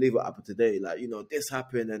 you won't believe what happened today. Like, you know, this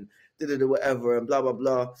happened and whatever and blah, blah,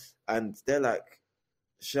 blah. And they're like,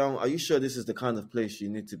 Sean, are you sure this is the kind of place you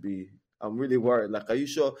need to be? I'm really worried. Like, are you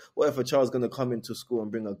sure? What if a child's going to come into school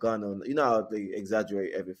and bring a gun on? You know how they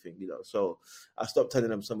exaggerate everything, you know. So I stopped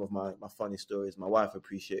telling them some of my funny stories. My wife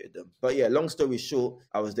appreciated them. But yeah, long story short,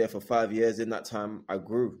 I was there for 5 years. In that time, I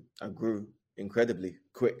grew incredibly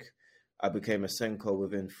quick. I became a Senko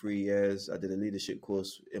within 3 years. I did a leadership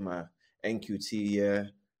course in my NQT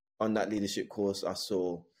year. On that leadership course, I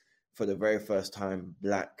saw for the very first time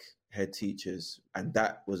Black head teachers. And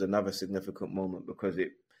that was another significant moment, because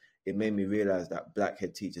it made me realize that Black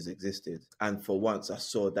head teachers existed. And for once, I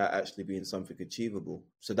saw that actually being something achievable.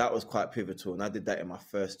 So that was quite pivotal. And I did that in my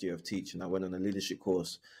first year of teaching. I went on a leadership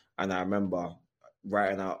course, and I remember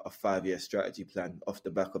writing out a 5-year strategy plan off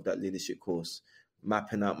the back of that leadership course,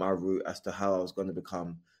 mapping out my route as to how I was going to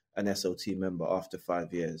become an SLT member after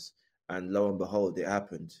 5 years. And lo and behold, it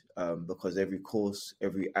happened, because every course,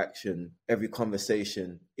 every action, every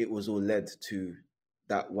conversation, it was all led to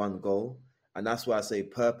that one goal. And that's why I say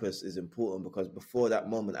purpose is important, because before that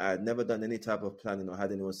moment, I had never done any type of planning or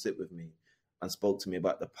had anyone sit with me and spoke to me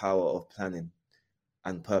about the power of planning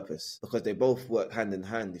and purpose, because they both work hand in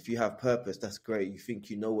hand. If you have purpose, that's great. You think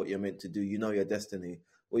you know what you're meant to do. You know your destiny.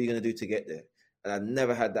 What are you going to do to get there? And I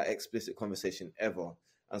never had that explicit conversation ever.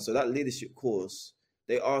 And so that leadership course,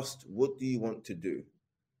 they asked, what do you want to do?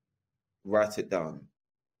 Write it down.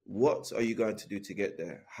 What are you going to do to get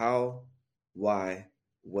there? How, why,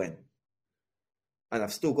 when? And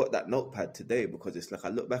I've still got that notepad today, because it's like I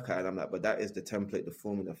look back at it and I'm like, but that is the template, the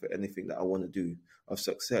formula for anything that I want to do of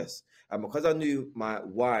success. And because I knew my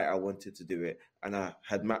why I wanted to do it, and I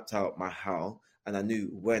had mapped out my how, and I knew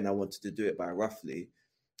when I wanted to do it by roughly,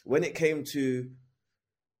 when it came to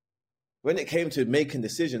making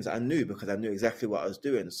decisions, I knew, because I knew exactly what I was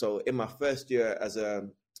doing. So in my first year as a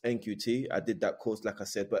NQT, I did that course, like I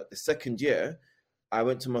said. But the second year, I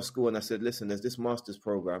went to my school and I said, listen, there's this master's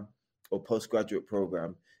program or postgraduate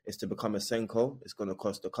program. It's to become a Senko. It's going to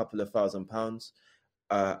cost a couple of £1,000.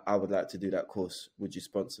 I would like to do that course. Would you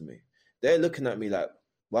sponsor me? They're looking at me like,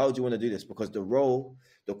 why would you want to do this? Because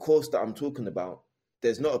the course that I'm talking about,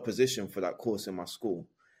 there's not a position for that course in my school.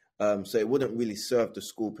 So it wouldn't really serve the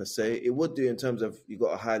school per se. It would do in terms of you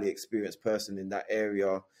got a highly experienced person in that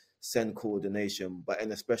area, send coordination. But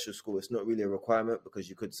in a special school, it's not really a requirement, because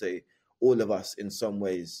you could say all of us in some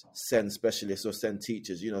ways send specialists or send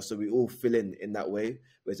teachers, you know, so we all fill in that way.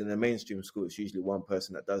 Whereas in a mainstream school, it's usually one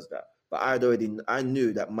person that does that. But I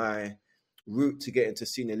knew that my route to get into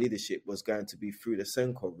senior leadership was going to be through the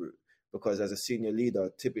Senko route, because as a senior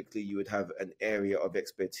leader, typically you would have an area of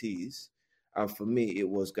expertise. And for me, it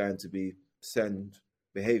was going to be send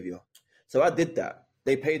behavior. So I did that.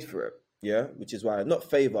 They paid for it, yeah, which is why,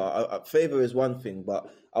 not favor. Favor is one thing,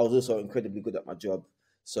 but I was also incredibly good at my job.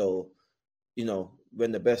 So, you know,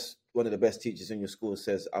 when one of the best teachers in your school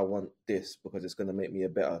says, I want this because it's going to make me a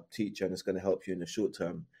better teacher and it's going to help you in the short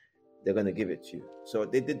term, they're going to give it to you. So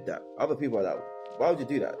they did that. Other people are like, why would you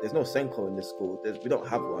do that? There's no Senko in this school. We don't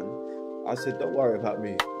have one. I said, don't worry about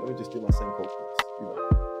me. Let me just do my Senko course, you know.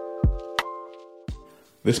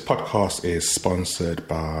 This podcast is sponsored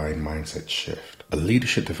by Mindset Shift, a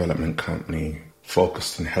leadership development company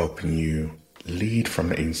focused on helping you lead from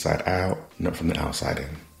the inside out, not from the outside in.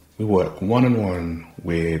 We work one-on-one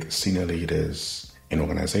with senior leaders in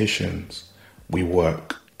organizations. We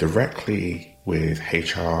work directly with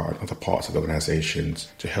HR and other parts of organizations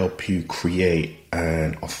to help you create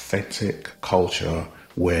an authentic culture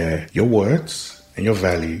where your words and your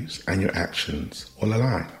values and your actions all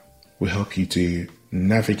align. We help you to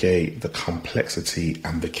navigate the complexity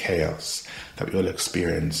and the chaos that we all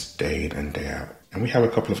experience day in and day out. And we have a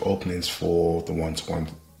couple of openings for the one-to-one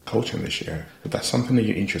coaching this year. If that's something that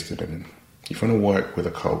you're interested in, if you want to work with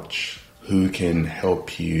a coach who can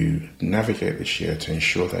help you navigate this year to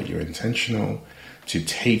ensure that you're intentional, to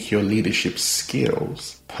take your leadership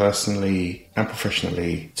skills personally and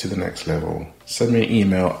professionally to the next level, send me an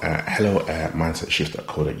email at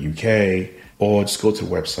hello@mindsetshift.co.uk or just go to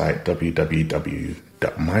the website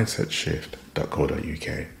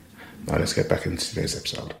www.mindsetshift.co.uk. Now let's get back into today's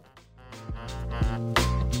episode.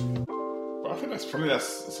 But I think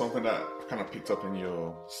that's something that I've kind of picked up in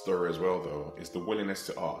your story as well, though, is the willingness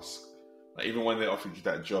to ask. Like, even when they offered you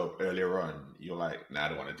that job earlier on, you're like, nah, I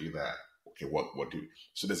don't want to do that. Okay, what do?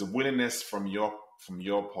 So there's a willingness from your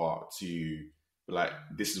part to be like,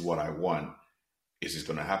 this is what I want. Is this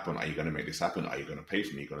going to happen? Are you going to make this happen? Are you going to pay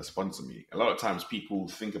for me? Are you going to sponsor me? A lot of times people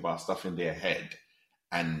think about stuff in their head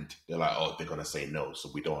and they're like, oh, they're going to say no, so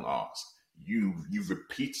we don't ask. You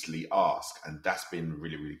repeatedly ask, and that's been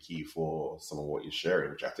really, really key for some of what you're sharing,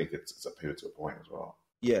 which I think it's a pivotal point as well.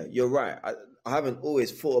 Yeah, you're right. I haven't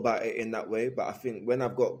always thought about it in that way, but I think when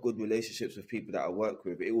I've got good relationships with people that I work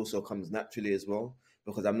with, it also comes naturally as well,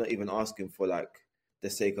 because I'm not even asking for like the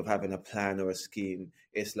sake of having a plan or a scheme.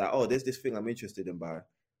 It's like, oh, there's this thing I'm interested in, but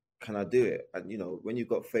can I do it? And when you've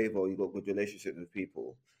got favor, you've got good relationships with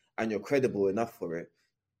people, and you're credible enough for it,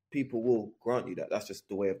 people will grant you that. That's just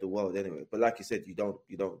the way of the world anyway. But like you said, you don't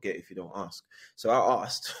get if you don't ask. So I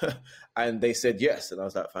asked and they said yes. And I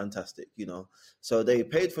was like, fantastic, So they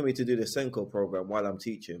paid for me to do the Senko program while I'm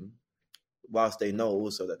teaching, whilst they know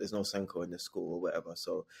also that there's no Senko in the school or whatever.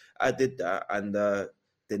 So I did that. And the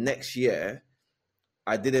next year,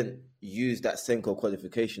 I didn't use that Senko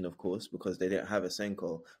qualification, of course, because they didn't have a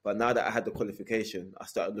Senko. But now that I had the qualification, I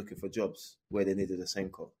started looking for jobs where they needed a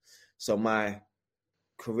Senko. So my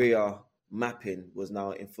career mapping was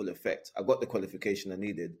now in full effect. I got the qualification I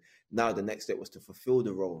needed. Now the next step was to fulfill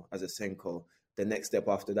the role as a Senko. The next step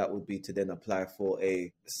after that would be to then apply for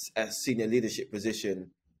a senior leadership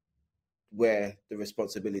position where the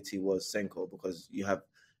responsibility was Senko, because you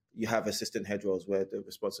have assistant head roles where the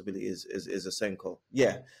responsibility is a Senko.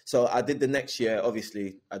 Yeah. So I did the next year.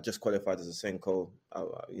 Obviously, I just qualified as a Senko.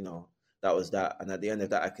 That was that. And at the end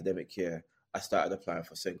of that academic year, I started applying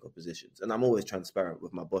for Senko positions. And I'm always transparent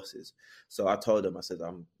with my bosses. So I told them, I said,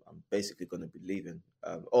 I'm basically going to be leaving.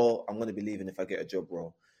 Or I'm going to be leaving if I get a job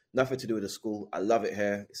role. Nothing to do with the school. I love it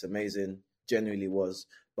here. It's amazing. Genuinely was.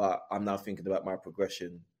 But I'm now thinking about my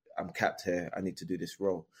progression. I'm capped here. I need to do this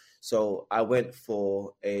role. So I went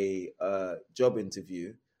for a job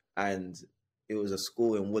interview, and it was a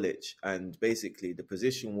school in Woolwich. And basically the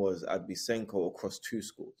position was I'd be Senko across 2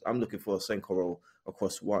 schools. I'm looking for a Senko role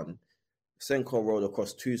across 1. Senko role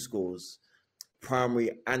across 2 schools, primary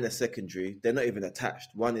and a secondary. They're not even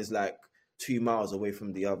attached. One is like 2 miles away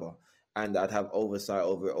from the other. And I'd have oversight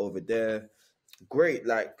over there. Great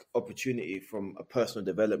opportunity from a personal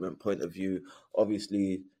development point of view.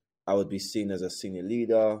 Obviously, I would be seen as a senior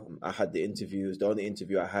leader. I had the interviews. The only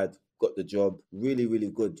interview I had, got the job. Really, really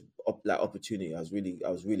good opportunity. I was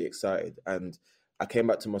really excited. And I came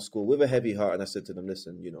back to my school with a heavy heart, and I said to them,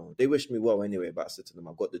 listen, they wished me well anyway, but I said to them,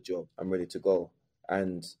 I've got the job. I'm ready to go.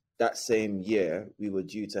 And that same year, we were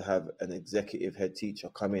due to have an executive head teacher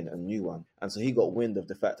come in, a new one. And so he got wind of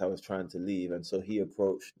the fact I was trying to leave. And so he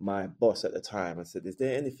approached my boss at the time and said, is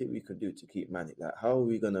there anything we can do to keep Manny? How are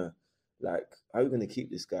we going to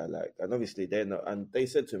keep this guy? And obviously they're not. And they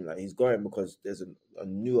said to him, he's going because there's a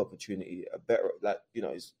new opportunity, a better,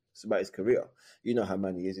 it's about his career. You know how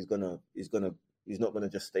Manny is. He's not going to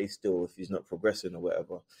just stay still if he's not progressing or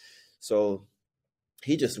whatever. So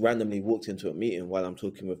he just randomly walked into a meeting while I'm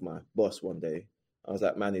talking with my boss one day. I was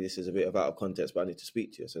like, Manny, this is a bit out of context, but I need to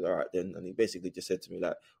speak to you. I said, all right then. And he basically just said to me,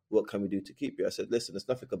 what can we do to keep you? I said, listen, it's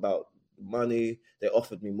nothing about money. They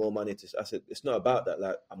offered me more money. I said, it's not about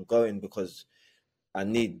that. I'm going because I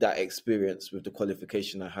need that experience with the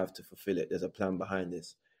qualification I have to fulfill it. There's a plan behind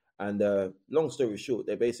this. And long story short,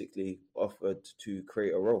 they basically offered to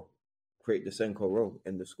create the Senko role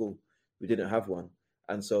in the school. We didn't have one.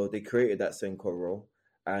 And so they created that Senko role.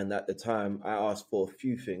 And at the time, I asked for a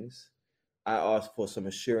few things. I asked for some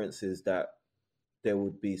assurances that there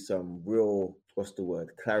would be some real,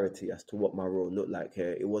 clarity as to what my role looked like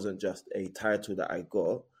here. It wasn't just a title that I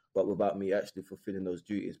got, but without me actually fulfilling those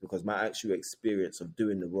duties, because my actual experience of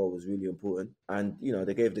doing the role was really important. And,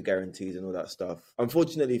 they gave the guarantees and all that stuff.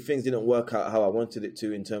 Unfortunately, things didn't work out how I wanted it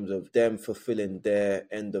to in terms of them fulfilling their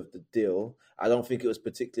end of the deal. I don't think it was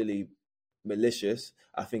particularly malicious.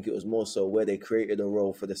 I think it was more so where they created a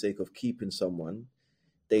role for the sake of keeping someone.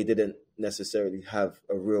 they didn't necessarily have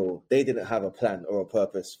they didn't have a plan or a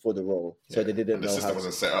purpose for the role. So they didn't and the know system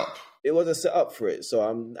wasn't set up. It wasn't set up for it. So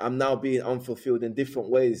I'm now being unfulfilled in different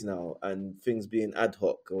ways now, and things being ad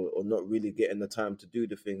hoc or not really getting the time to do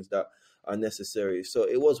the things that are necessary. So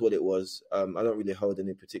it was what it was. I don't really hold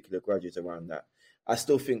any particular grudges around that. I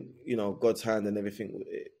still think, God's hand and everything,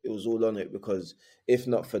 it was all on it, because if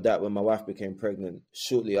not for that, when my wife became pregnant,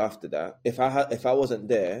 shortly after that, if I wasn't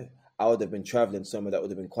there, I would have been traveling somewhere that would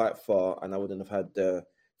have been quite far, and I wouldn't have had the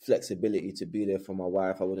flexibility to be there for my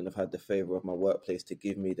wife. I wouldn't have had the favor of my workplace to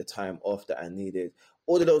give me the time off that I needed.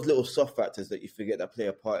 All of those little soft factors that you forget that play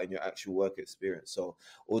a part in your actual work experience. So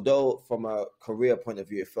although from a career point of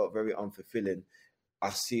view, it felt very unfulfilling, I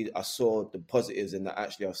saw the positives in that.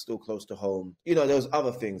 Actually, I was still close to home. There was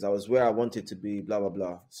other things. I was where I wanted to be, blah, blah,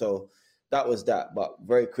 blah. So that was that. But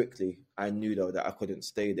very quickly, I knew, though, that I couldn't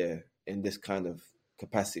stay there in this kind of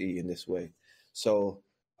capacity in this way. So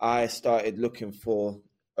I started looking for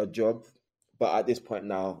a job. But at this point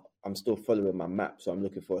now, I'm still following my map. So I'm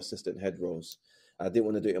looking for assistant head roles. I didn't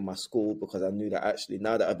want to do it in my school, because I knew that actually,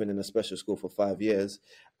 now that I've been in a special school for 5 years,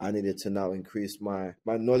 I needed to now increase my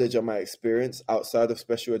knowledge and my experience outside of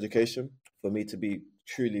special education for me to be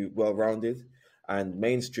truly well-rounded. And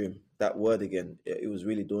mainstream, that word again, it was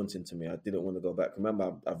really daunting to me. I didn't want to go back.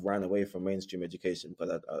 Remember, I've ran away from mainstream education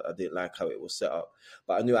because I didn't like how it was set up.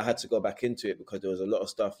 But I knew I had to go back into it, because there was a lot of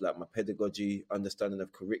stuff like my pedagogy, understanding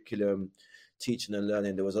of curriculum, teaching and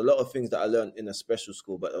learning. There was a lot of things that I learned in a special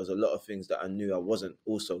school, but there was a lot of things that I knew I wasn't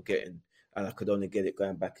also getting, and I could only get it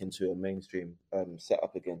going back into a mainstream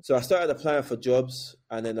setup again. So I started applying for jobs,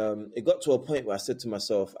 and then it got to a point where I said to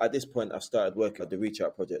myself, at this point, I've started working at the Reach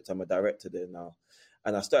Out Project. I'm a director there now.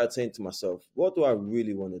 And I started saying to myself, what do I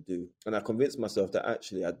really want to do? And I convinced myself that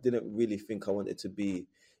actually I didn't really think I wanted to be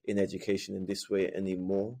in education in this way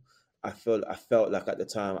anymore. I felt like at the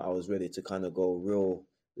time I was ready to kind of go real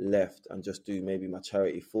left and just do maybe my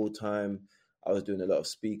charity full time. I was doing a lot of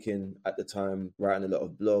speaking at the time, writing a lot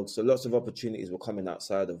of blogs. So lots of opportunities were coming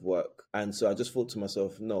outside of work. And so I just thought to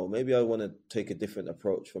myself, no, maybe I want to take a different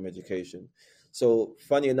approach from education. So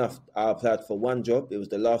funny enough, I applied for one job. It was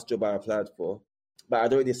the last job I applied for. But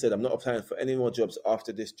I'd already said I'm not applying for any more jobs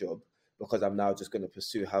after this job, because I'm now just going to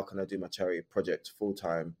pursue how can I do my charity project full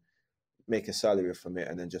time, make a salary from it,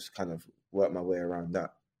 and then just kind of work my way around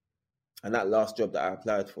that. And that last job that I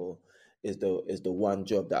applied for is the one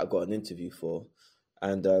job that I got an interview for.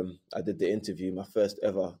 And I did the interview, my first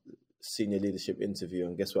ever senior leadership interview,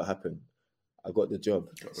 and guess what happened? I got the job.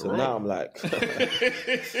 Now I'm like,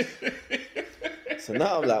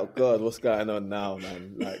 God, what's going on now,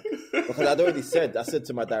 man? Like, because I said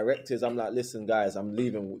to my directors, I'm like, listen, guys, I'm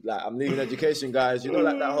leaving education, guys.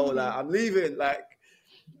 Like that whole, like, I'm leaving, like,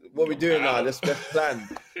 what we doing now? Let's plan.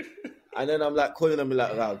 And then I'm like calling them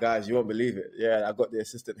like, wow, guys, you won't believe it. Yeah, I got the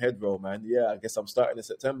assistant head role, man. Yeah, I guess I'm starting in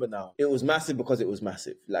September now. It was massive because it was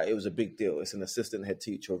massive. Like, it was a big deal. It's an assistant head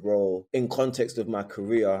teacher role. In context of my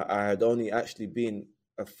career, I had only actually been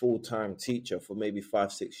a full-time teacher for maybe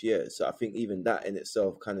 5-6 years. So I think even that in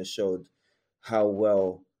itself kind of showed how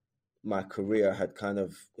well my career had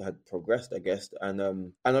progressed, I guess.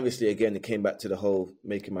 And obviously, again, it came back to the whole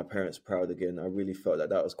making my parents proud again. I really felt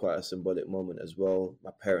that was quite a symbolic moment as well. My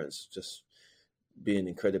parents just being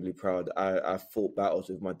incredibly proud. I fought battles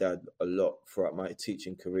with my dad a lot throughout my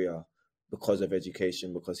teaching career because of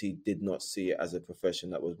education, because he did not see it as a profession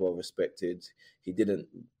that was well respected. He didn't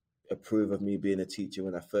approve of me being a teacher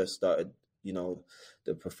when I first started,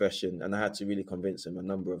 the profession. And I had to really convince him a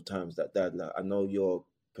number of times that, Dad, like, I know your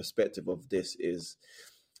perspective of this is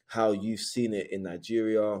how you've seen it in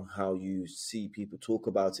Nigeria, how you see people talk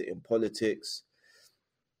about it in politics.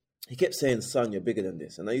 He kept saying, son, you're bigger than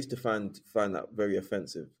this. And I used to find that very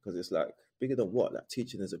offensive, because it's like, bigger than what? Like,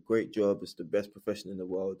 teaching is a great job. It's the best profession in the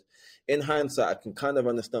world. In hindsight, I can kind of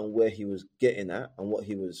understand where he was getting at and what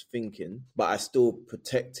he was thinking, but I still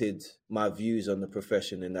protected my views on the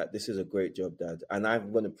profession in that this is a great job, Dad. And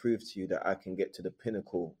I'm going to prove to you that I can get to the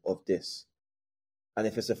pinnacle of this. And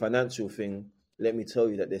if it's a financial thing, let me tell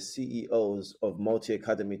you that there's CEOs of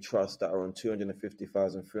multi-academy trusts that are on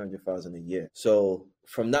 250,000, 300,000 a year. So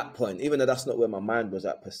from that point, even though that's not where my mind was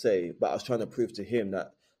at per se, but I was trying to prove to him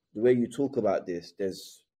that the way you talk about this,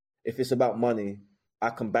 if it's about money, I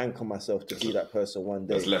can bank on myself to be that person one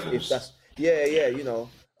day. There's levels. If that's,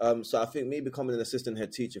 so I think me becoming an assistant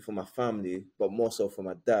head teacher for my family, but more so for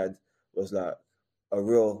my dad, was like a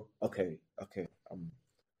real, okay,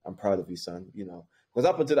 I'm proud of you, son, Because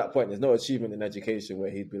up until that point, there's no achievement in education where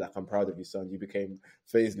he'd be like, I'm proud of you, son. You became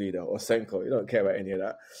phase leader or Senko. You don't care about any of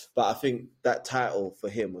that. But I think that title for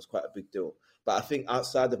him was quite a big deal. But I think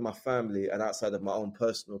outside of my family and outside of my own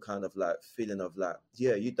personal kind of like feeling of like,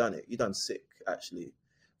 yeah, you done it. You done sick, actually.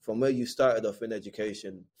 From where you started off in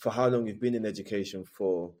education, for how long you've been in education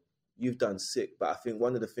for, you've done sick. But I think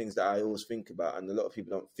one of the things that I always think about, and a lot of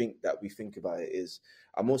people don't think that we think about it, is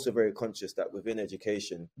I'm also very conscious that within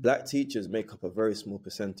education, black teachers make up a very small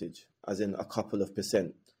percentage, as in a couple of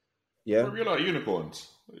percent. Yeah. Bro, you're like unicorns.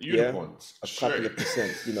 Yeah. Unicorns. A couple Straight. of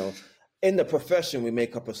percent, in the profession, we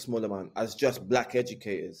make up a small amount as just black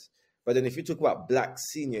educators. But then if you talk about black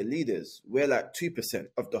senior leaders, we're like 2%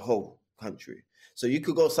 of the whole country. So you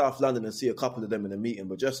could go South London and see a couple of them in a meeting,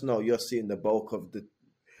 but just know you're seeing the bulk of the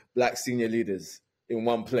black senior leaders in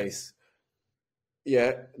one place.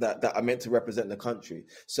 Yeah, that are meant to represent the country.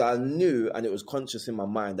 So I knew, and it was conscious in my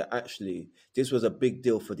mind, that actually this was a big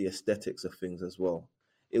deal for the aesthetics of things as well.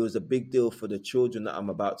 It was a big deal for the children that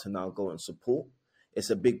I'm about to now go and support. It's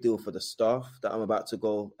a big deal for the staff that I'm about to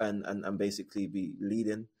go and basically be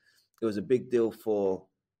leading. It was a big deal for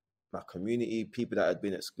my community, people that had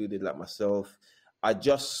been excluded like myself. I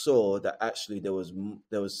just saw that actually there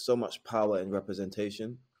was so much power in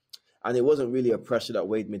representation. And it wasn't really a pressure that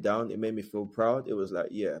weighed me down. It made me feel proud. It was like,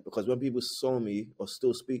 yeah, because when people saw me or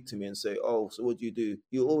still speak to me and say, oh, so what do?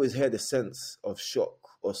 You always hear the sense of shock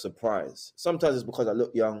or surprise. Sometimes it's because I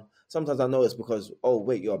look young. Sometimes I know it's because, oh,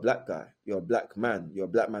 wait, you're a black guy. You're a black man. You're a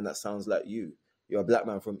black man that sounds like you. You're a black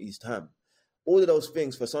man from East Ham. All of those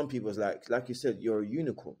things for some people is like you said, you're a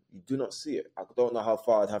unicorn. You do not see it. I don't know how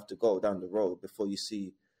far I'd have to go down the road before you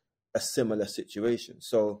see a similar situation.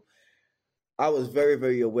 So I was very,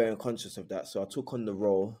 very aware and conscious of that. So I took on the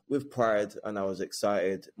role with pride and I was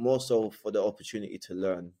excited, more so for the opportunity to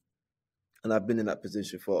learn. And I've been in that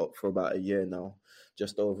position for about a year now,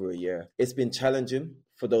 just over a year. It's been challenging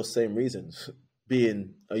for those same reasons,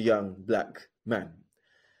 being a young black man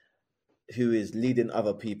who is leading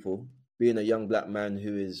other people, being a young black man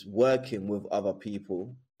who is working with other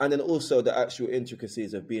people, and then also the actual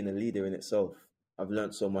intricacies of being a leader in itself. I've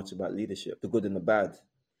learned so much about leadership, the good and the bad.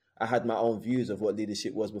 I had my own views of what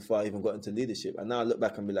leadership was before I even got into leadership. And now I look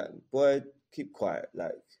back and be like, boy, keep quiet.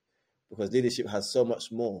 Because leadership has so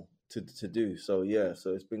much more to do. So yeah,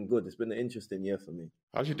 so it's been good. It's been an interesting year for me.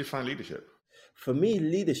 How do you define leadership? For me,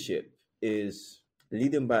 leadership is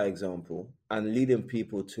leading by example and leading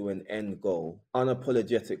people to an end goal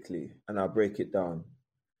unapologetically. And I'll break it down.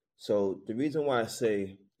 So the reason why I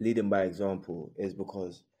say leading by example is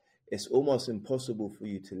because it's almost impossible for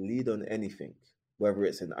you to lead on anything, whether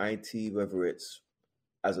it's in IT, whether it's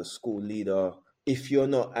as a school leader, if you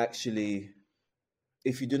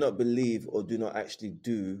do not believe or do not actually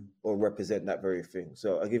do or represent that very thing.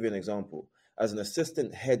 So I'll give you an example. As an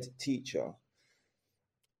assistant head teacher,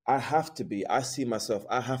 I have to be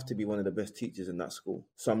one of the best teachers in that school.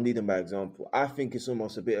 So I'm leading by example. I think it's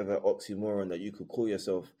almost a bit of an oxymoron that you could call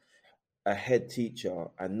yourself a head teacher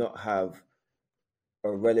and not have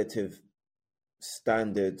a relative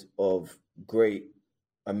standard of great,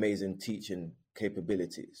 amazing teaching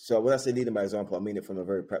capabilities. So when I say leading by example, I mean it from a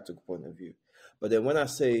very practical point of view. But then when I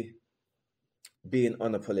say being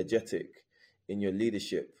unapologetic in your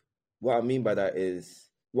leadership, what I mean by that is,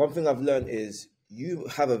 one thing I've learned is you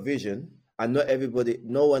have a vision, and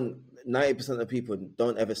 90% of people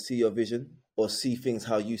don't ever see your vision or see things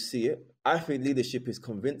how you see it. I think leadership is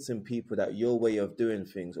convincing people that your way of doing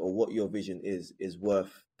things or what your vision is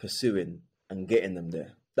worth pursuing and getting them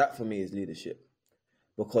there. That for me is leadership,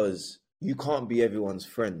 because you can't be everyone's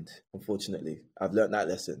friend. Unfortunately, I've learned that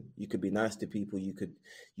lesson. You could be nice to people. You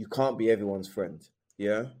can't be everyone's friend.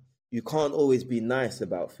 Yeah. You can't always be nice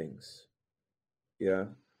about things. Yeah.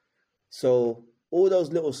 So all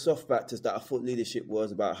those little soft factors that I thought leadership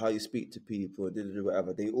was about, how you speak to people,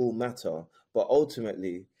 whatever, they all matter. But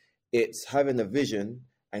ultimately, it's having a vision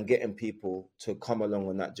and getting people to come along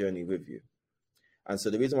on that journey with you. And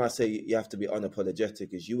so the reason why I say you have to be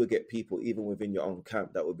unapologetic is you will get people, even within your own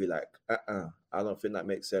camp, that will be like, I don't think that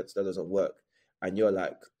makes sense. That doesn't work. And you're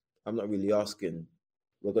like, I'm not really asking.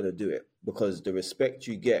 We're going to do it. Because the respect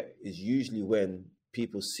you get is usually when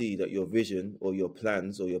people see that your vision or your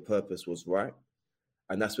plans or your purpose was right.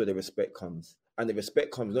 And that's where the respect comes. And the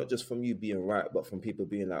respect comes not just from you being right, but from people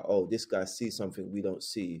being like, oh, this guy sees something we don't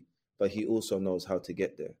see, but he also knows how to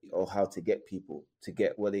get there, or how to get people to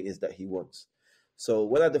get what it is that he wants. So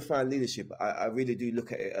when I define leadership, I really do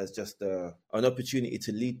look at it as just an opportunity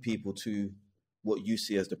to lead people to what you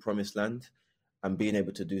see as the promised land, and being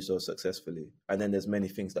able to do so successfully. And then there's many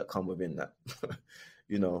things that come within that,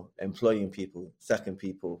 employing people, sacking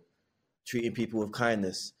people, treating people with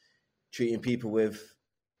kindness, treating people with,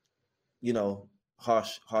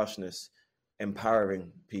 harshness,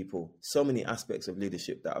 empowering people. So many aspects of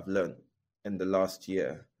leadership that I've learned. in the last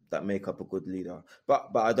year that make up a good leader. But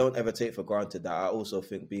I don't ever take for granted that I also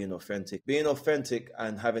think being authentic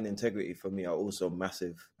and having integrity for me are also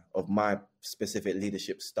massive of my specific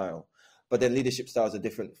leadership style. But then leadership style is a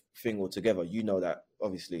different thing altogether. You know that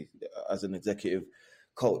obviously as an executive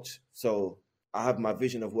coach. So I have my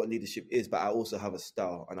vision of what leadership is, but I also have a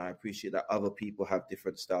style, and I appreciate that other people have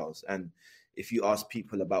different styles. And if you ask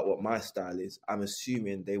people about what my style is, I'm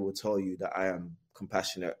assuming they will tell you that I am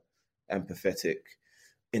compassionate, empathetic,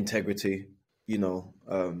 integrity, you know,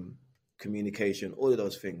 communication, all of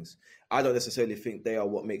those things. I don't necessarily think they are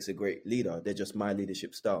what makes a great leader. They're just my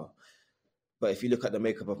leadership style. But if you look at the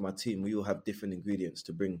makeup of my team, we all have different ingredients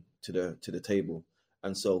to bring to the table.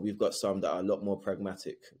 And so we've got some that are a lot more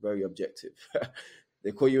pragmatic, very objective.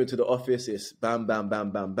 They call you into the office, it's bam, bam,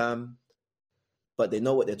 bam, bam, bam. But they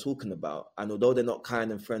know what they're talking about. And although they're not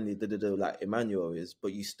kind and friendly, like Emmanuel is,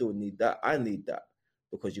 but you still need that. I need that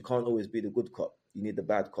because you can't always be the good cop. You need the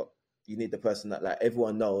bad cop. You need the person that like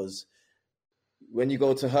everyone knows. When you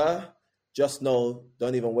go to her, just know,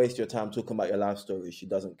 don't even waste your time talking about your life story. She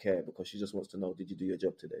doesn't care because she just wants to know, did you do your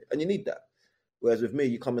job today? And you need that. Whereas with me,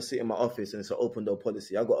 you come and sit in my office and it's an open door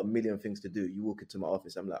policy. I've got a million things to do. You walk into my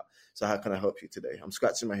office, I'm like, so how can I help you today? I'm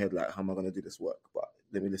scratching my head like, how am I going to do this work? But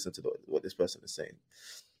let me listen to what this person is saying.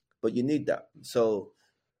 But you need that. So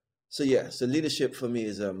leadership for me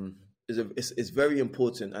is very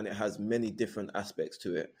important, and it has many different aspects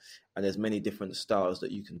to it. And there's many different styles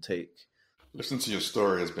that you can take. Listening to your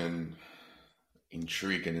story has been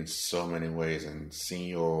intriguing in so many ways, and seeing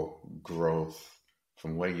your growth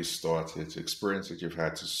from where you started to experiences you've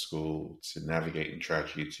had to school to navigating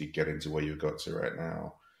tragedy to getting to where you got to right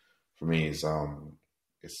now, for me is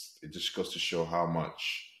it just goes to show how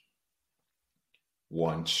much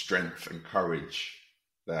strength and courage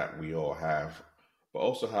that we all have, but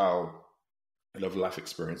also how I love life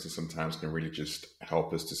experiences sometimes can really just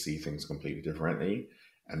help us to see things completely differently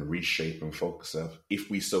and reshape and focus us if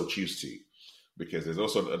we so choose to. Because there's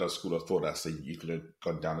also another school of thought that say you could have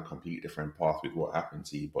gone down a completely different path with what happened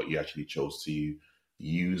to you, but you actually chose to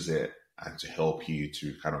use it and to help you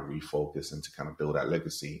to kind of refocus and to kind of build that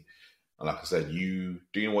legacy. And like I said, you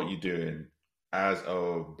doing what you're doing as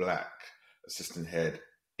a Black assistant head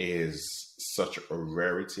is such a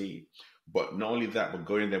rarity. But not only that, but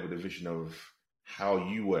going there with a vision of how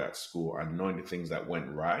you were at school and knowing the things that went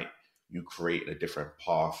right, you create a different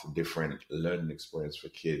path, a different learning experience for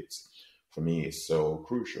kids. For me, is so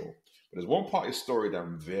crucial. But there's one part of your story that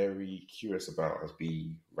I'm very curious about as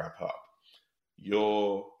we wrap up.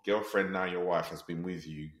 Your girlfriend, now your wife, has been with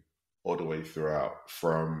you all the way throughout,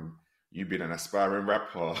 from you being an aspiring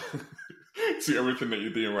rapper to everything that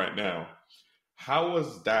you're doing right now. How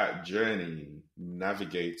was that journey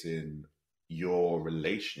navigating your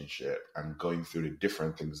relationship and going through the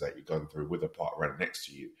different things that you've gone through with a partner right next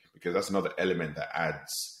to you? Because that's another element that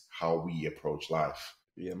adds how we approach life.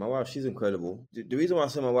 Yeah, my wife, she's incredible. The reason why I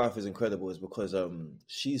say my wife is incredible is because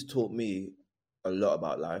she's taught me a lot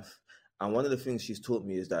about life. And one of the things she's taught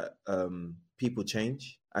me is that people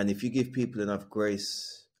change. And if you give people enough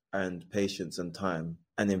grace and patience and time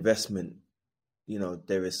and investment, you know,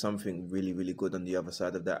 there is something really, really good on the other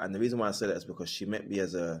side of that. And the reason why I say that is because she met me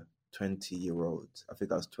as a 20-year-old. I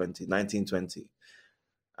think I was 19, 20.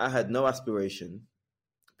 I had no aspiration,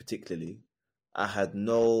 particularly. I had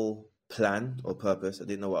no plan or purpose. I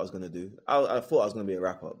didn't know what I was going to do. I thought I was going to be a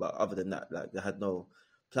rapper, but other than that, like, I had no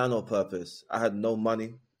plan or purpose. I had no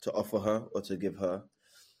money to offer her or to give her.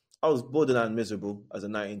 I was borderline miserable as a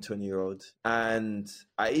 19, 20-year-old. And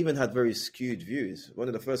I even had very skewed views. One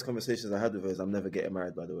of the first conversations I had with her is, I'm never getting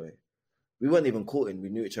married, by the way. We weren't even courting. We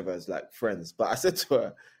knew each other as like friends. But I said to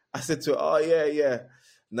her, oh, yeah.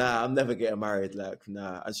 Nah, I'm never getting married. Like,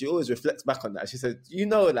 nah. And she always reflects back on that. She said, you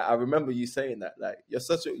know, like, I remember you saying that. Like, you're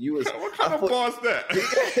such a, you was. What kind of bars that?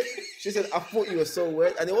 She said, I thought you were so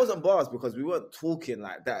weird. And it wasn't bars because we weren't talking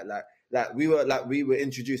like that. Like we were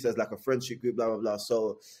introduced as like a friendship group, blah, blah, blah.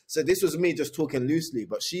 So this was me just talking loosely,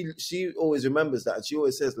 but she always remembers that. And she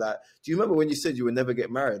always says, like, do you remember when you said you would never get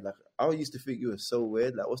married? Like, I used to think you were so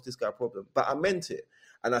weird. Like, what's this guy problem? But I meant it.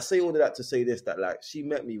 And I say all of that to say this, that like she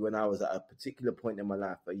met me when I was at a particular point in my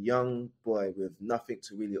life, a young boy with nothing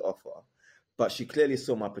to really offer. But she clearly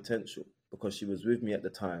saw my potential because she was with me at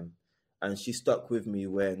the time. And she stuck with me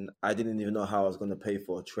when I didn't even know how I was going to pay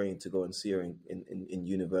for a train to go and see her in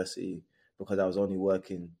university, because I was only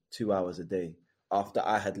working 2 hours a day after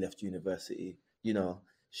I had left university. You know,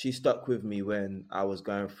 she stuck with me when I was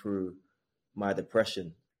going through my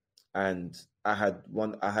depression. And I had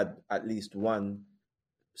at least one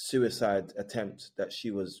suicide attempt that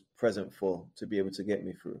she was present for to be able to get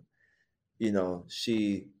me through. You know,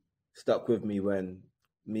 she stuck with me when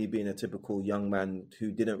me being a typical young man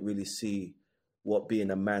who didn't really see what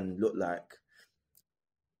being a man looked like,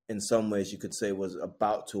 in some ways you could say was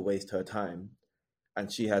about to waste her time.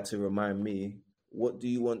 And she had to remind me, what do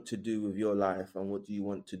you want to do with your life and what do you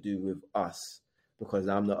want to do with us? Because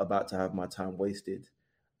I'm not about to have my time wasted.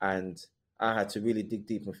 And I had to really dig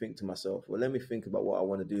deep and think to myself, well, let me think about what I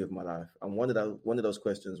want to do with my life. And one of those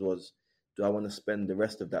questions was, do I want to spend the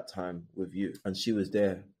rest of that time with you? And she was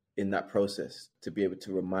there in that process to be able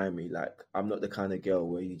to remind me, like, I'm not the kind of girl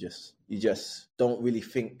where you just don't really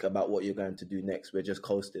think about what you're going to do next. We're just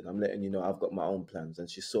coasting. I'm letting you know I've got my own plans. And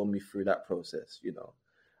she saw me through that process, you know.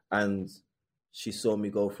 And she saw me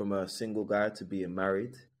go from a single guy to being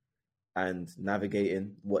married and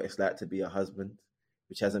navigating what it's like to be a husband,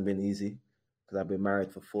 which hasn't been easy because I've been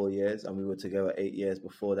married for 4 years and we were together 8 years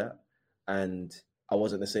before that. And I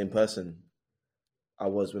wasn't the same person I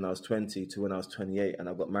was when I was 20 to when I was 28 and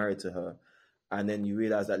I got married to her. And then you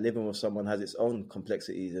realize that living with someone has its own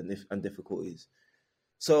complexities and difficulties.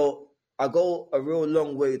 So I go a real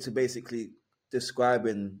long way to basically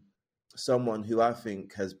describing someone who I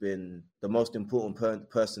think has been the most important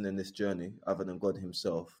person in this journey, other than God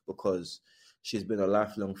himself, because she's been a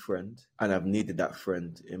lifelong friend and I've needed that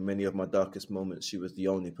friend. In many of my darkest moments, she was the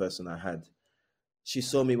only person I had. She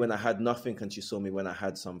saw me when I had nothing and she saw me when I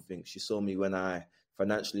had something. She saw me when I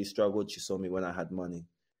financially struggled. She saw me when I had money.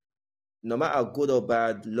 No matter good or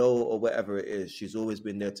bad, low or whatever it is, she's always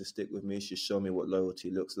been there to stick with me. She's shown me what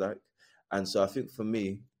loyalty looks like. And so I think for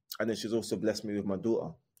me, and then she's also blessed me with my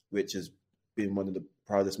daughter, which has been one of the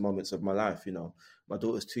proudest moments of my life. You know, my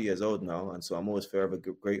daughter's 2 years old now. And so I'm always forever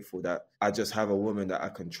grateful that I just have a woman that I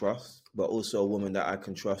can trust, but also a woman that I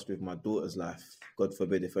can trust with my daughter's life. God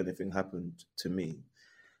forbid if anything happened to me.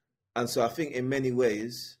 And so I think in many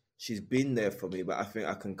ways, she's been there for me, but I think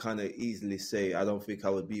I can kind of easily say I don't think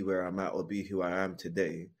I would be where I'm at or be who I am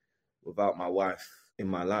today without my wife in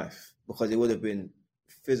my life, because it would have been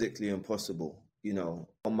physically impossible. You know,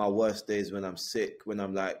 on my worst days when I'm sick, when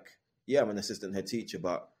I'm like, yeah, I'm an assistant head teacher,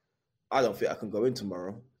 but I don't think I can go in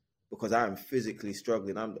tomorrow because I am physically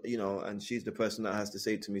struggling. And she's the person that has to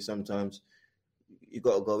say to me sometimes, you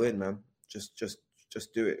got to go in, man. Just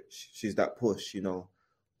do it. She's that push, you know.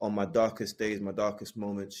 On my darkest days, my darkest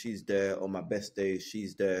moments, she's there. On my best days,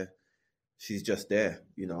 she's there. She's just there,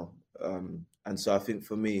 you know. And so I think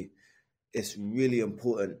for me, it's really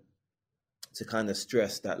important to kind of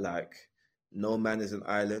stress that, like, no man is an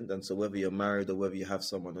island. And so whether you're married or whether you have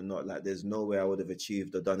someone or not, like, there's no way I would have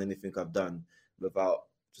achieved or done anything I've done without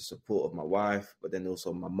the support of my wife, but then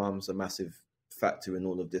also my mum's a massive factor in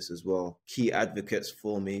all of this as well. Key advocates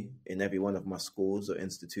for me in every one of my schools or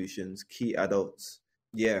institutions, key adults.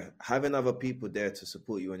 Yeah, having other people there to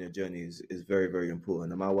support you on your journey is very, very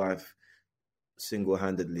important. And my wife,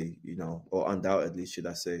 single-handedly, you know, or undoubtedly, should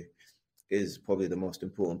I say, is probably the most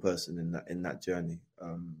important person in that journey.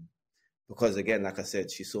 Because again, like I said,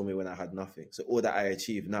 she saw me when I had nothing. So all that I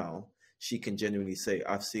achieve now, she can genuinely say,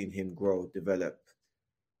 I've seen him grow, develop,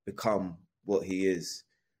 become what he is.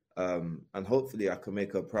 And hopefully I can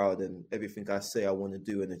make her proud, and everything I say I want to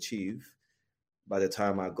do and achieve, by the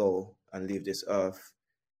time I go and leave this earth,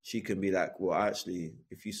 she can be like, well, actually,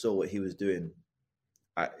 if you saw what he was doing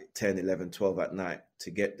at 10, 11, 12 at night to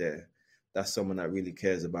get there, that's someone that really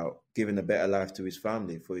cares about giving a better life to his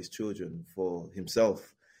family, for his children, for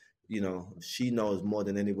himself. You know, she knows more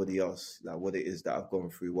than anybody else, like, what it is that I've gone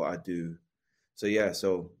through, what I do. So yeah,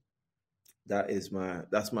 so that's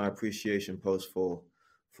my appreciation post for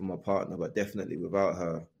my partner. But definitely without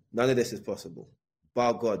her, none of this is possible.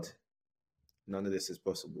 Bar God, none of this is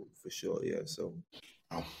possible, for sure. Yeah. So,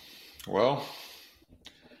 well,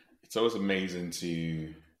 it's always amazing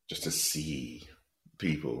to see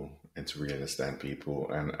people and to really understand people.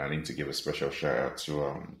 And I need to give a special shout out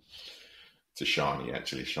to Shani.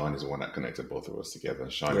 Actually, Shani is the one that connected both of us together.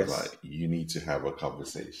 And Shani's like, you need to have a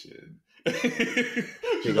conversation.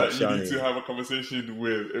 She's like, you need to have a conversation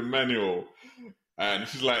with Emmanuel. And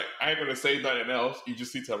she's like, I ain't gonna say nothing else. You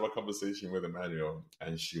just need to have a conversation with Emmanuel.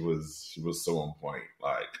 And she was so on point.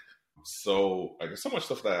 So much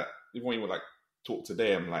stuff that even when you would like talk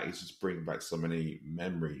today, I'm like, it's just bringing back so many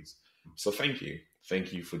memories. So thank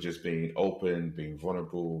you for just being open, being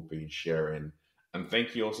vulnerable, being sharing, and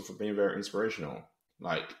thank you also for being very inspirational.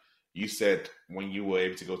 Like you said, when you were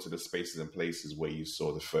able to go to the spaces and places where you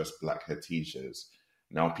saw the first Black head teachers,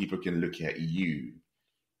 now people can look at you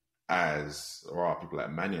as, or are people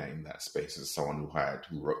like Mania in that space, as someone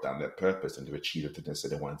who wrote down their purpose and to achieve the thing they said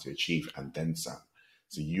they wanted to achieve, and then some.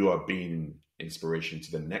 So you are being inspiration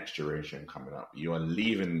to the next generation coming up. You are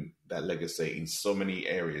leaving that legacy in so many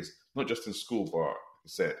areas, not just in school, but like I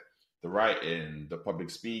said, the writing, the public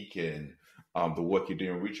speaking, the work you're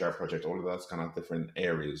doing, Reach Out Project, all of those kind of different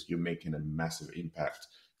areas, you're making a massive impact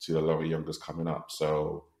to a lot of youngers coming up.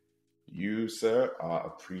 So you, sir, are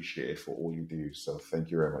appreciated for all you do. So thank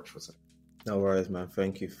you very much for that. No worries, man.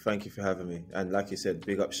 Thank you for having me. And like you said,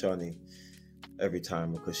 big up Shani every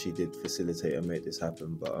time, because she did facilitate and make this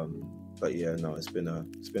happen. But yeah, no, it's been a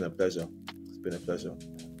pleasure. It's been a pleasure.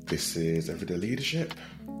 This is Everyday Leadership.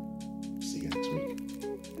 See you next week.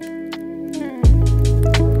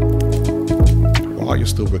 While you're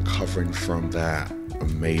still recovering from that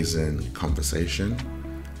amazing conversation,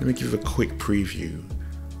 let me give you a quick preview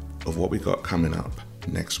of what we got coming up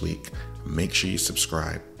next week. Make sure you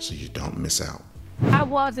subscribe so you don't miss out. I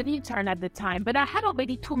was an intern at the time, but I had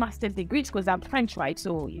already 2 master's degrees because I'm French, right?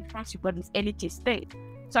 So in France, you've got this elitist state.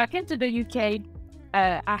 So I came to the UK.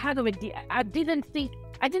 I didn't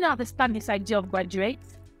understand this idea of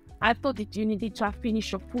graduates. I thought that you needed to have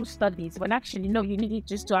finished your full studies, when actually, no, you needed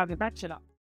just to have a bachelor.